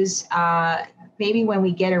use maybe when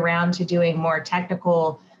we get around to doing more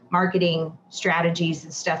technical marketing strategies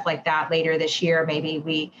and stuff like that later this year.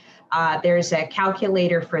 Maybe there's a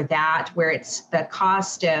calculator for that where it's the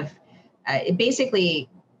cost of basically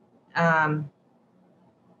the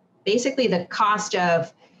cost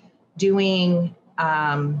of doing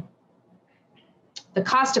the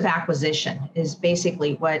cost of acquisition is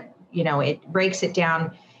basically what, it breaks it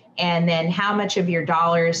down. And then how much of your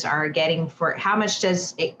dollars are getting for, how much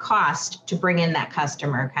does it cost to bring in that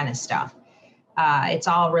customer kind of stuff. It's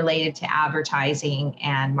all related to advertising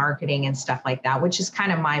and marketing and stuff like that, which is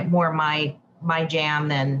kind of my jam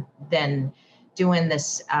than doing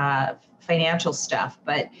this financial stuff.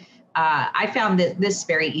 But I found that this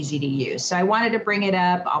very easy to use. So I wanted to bring it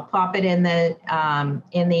up. I'll pop it in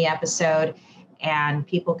the episode, and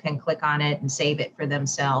people can click on it and save it for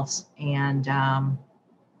themselves. And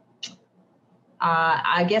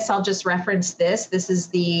I guess I'll just reference this. This is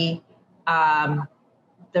the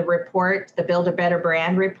report, the Build a Better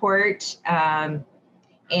Brand report, and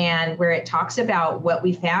where it talks about what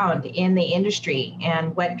we found in the industry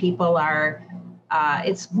and what people are,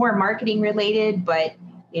 it's more marketing related, but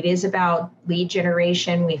it is about lead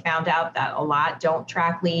generation. We found out that a lot don't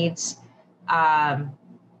track leads,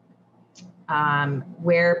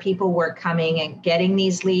 where people were coming and getting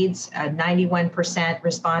these leads. 91%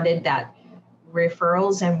 responded that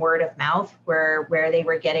referrals and word of mouth were where they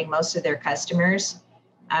were getting most of their customers.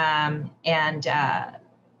 Both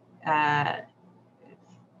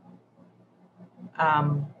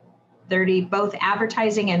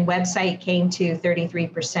advertising and website came to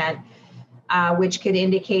 33%, which could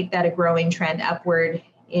indicate that a growing trend upward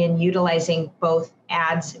in utilizing both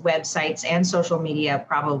ads, websites, and social media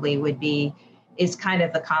probably is kind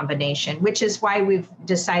of the combination, which is why we've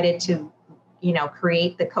decided to,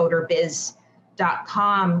 create the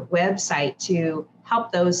coderbiz.com website to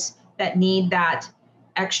help those that need that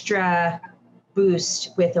extra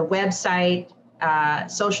boost with a website,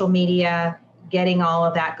 social media, getting all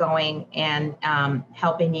of that going, and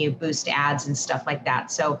helping you boost ads and stuff like that.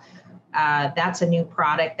 So that's a new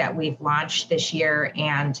product that we've launched this year,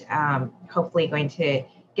 and hopefully going to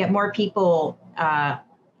get more people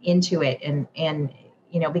into it. And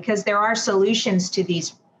because there are solutions to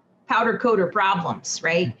these powder coater problems,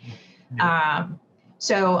 right? Mm-hmm.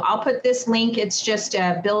 So I'll put this link. It's just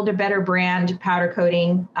Build a Better Brand powder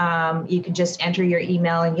coating. You can just enter your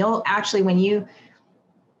email, and you'll actually, when you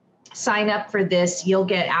sign up for this, you'll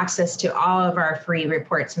get access to all of our free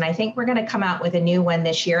reports. And I think we're going to come out with a new one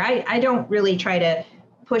this year. I don't really try to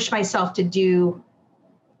push myself to do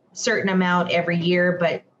a certain amount every year,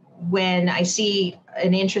 but when I see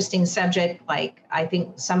an interesting subject, like I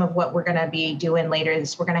think some of what we're going to be doing later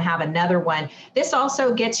is we're going to have another one. This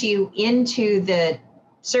also gets you into the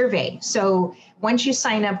survey. So once you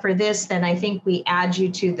sign up for this, then I think we add you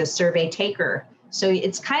to the survey taker. So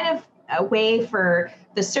it's kind of a way for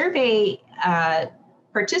the survey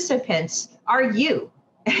participants are you,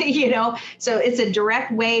 so it's a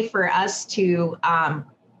direct way for us to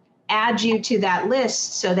add you to that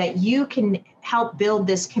list so that you can help build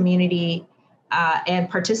this community and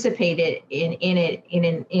participate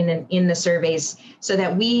in the surveys, so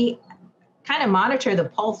that we kind of monitor the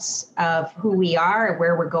pulse of who we are,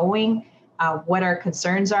 where we're going, what our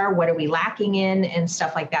concerns are, what are we lacking in, and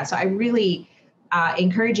stuff like that. So I really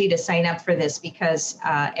encourage you to sign up for this, because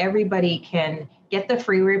everybody can get the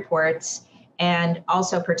free reports and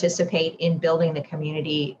also participate in building the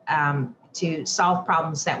community to solve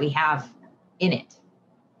problems that we have in it.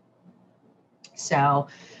 So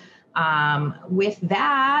with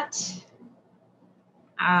that,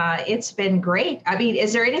 it's been great. I mean,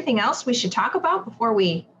 is there anything else we should talk about before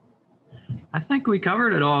we? I think we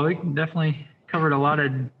covered it all. We definitely covered a lot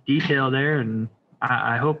of detail there, and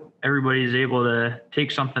I hope everybody's able to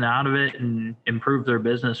take something out of it and improve their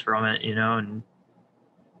business from it, and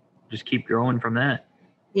just keep growing from that.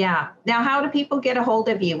 Yeah. Now, how do people get a hold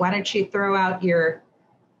of you? Why don't you throw out your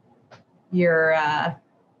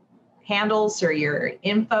handles or your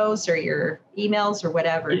infos or your emails or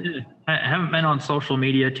whatever? Yeah, I haven't been on social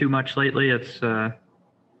media too much lately. It's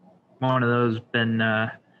one of those been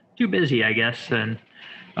too busy, I guess. And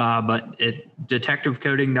but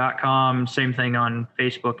detectivecoding.com, same thing on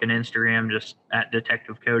Facebook and Instagram, just at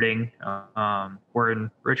Detective Coding. We're in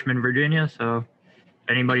Richmond, Virginia, so if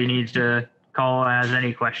anybody needs to call, has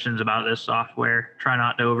any questions about this software, try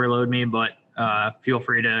not to overload me, but feel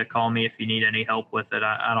free to call me if you need any help with it.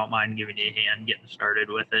 I don't mind giving you a hand getting started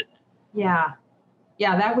with it. Yeah.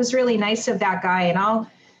 Yeah, that was really nice of that guy. And I'll,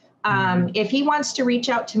 if he wants to reach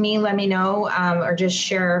out to me, let me know, or just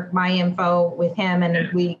share my info with him,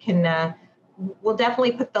 and we can, we'll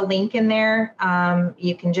definitely put the link in there.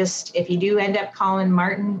 You can just, if you do end up calling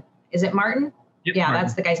Martin, is it Martin? Yep, yeah, Martin.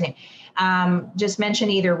 That's the guy's name. Just mention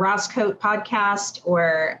either Ross Coat Podcast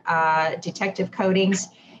or Detective Codings.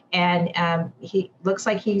 And he looks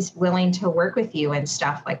like he's willing to work with you and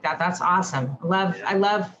stuff like that. That's awesome. I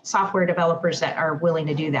love software developers that are willing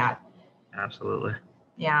to do that. Absolutely.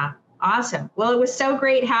 Yeah. Awesome. Well, it was so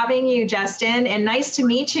great having you, Justin, and nice to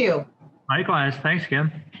meet you. Likewise. Thanks,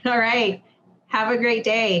 Kim. All right. Have a great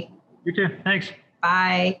day. You too. Thanks.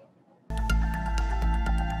 Bye.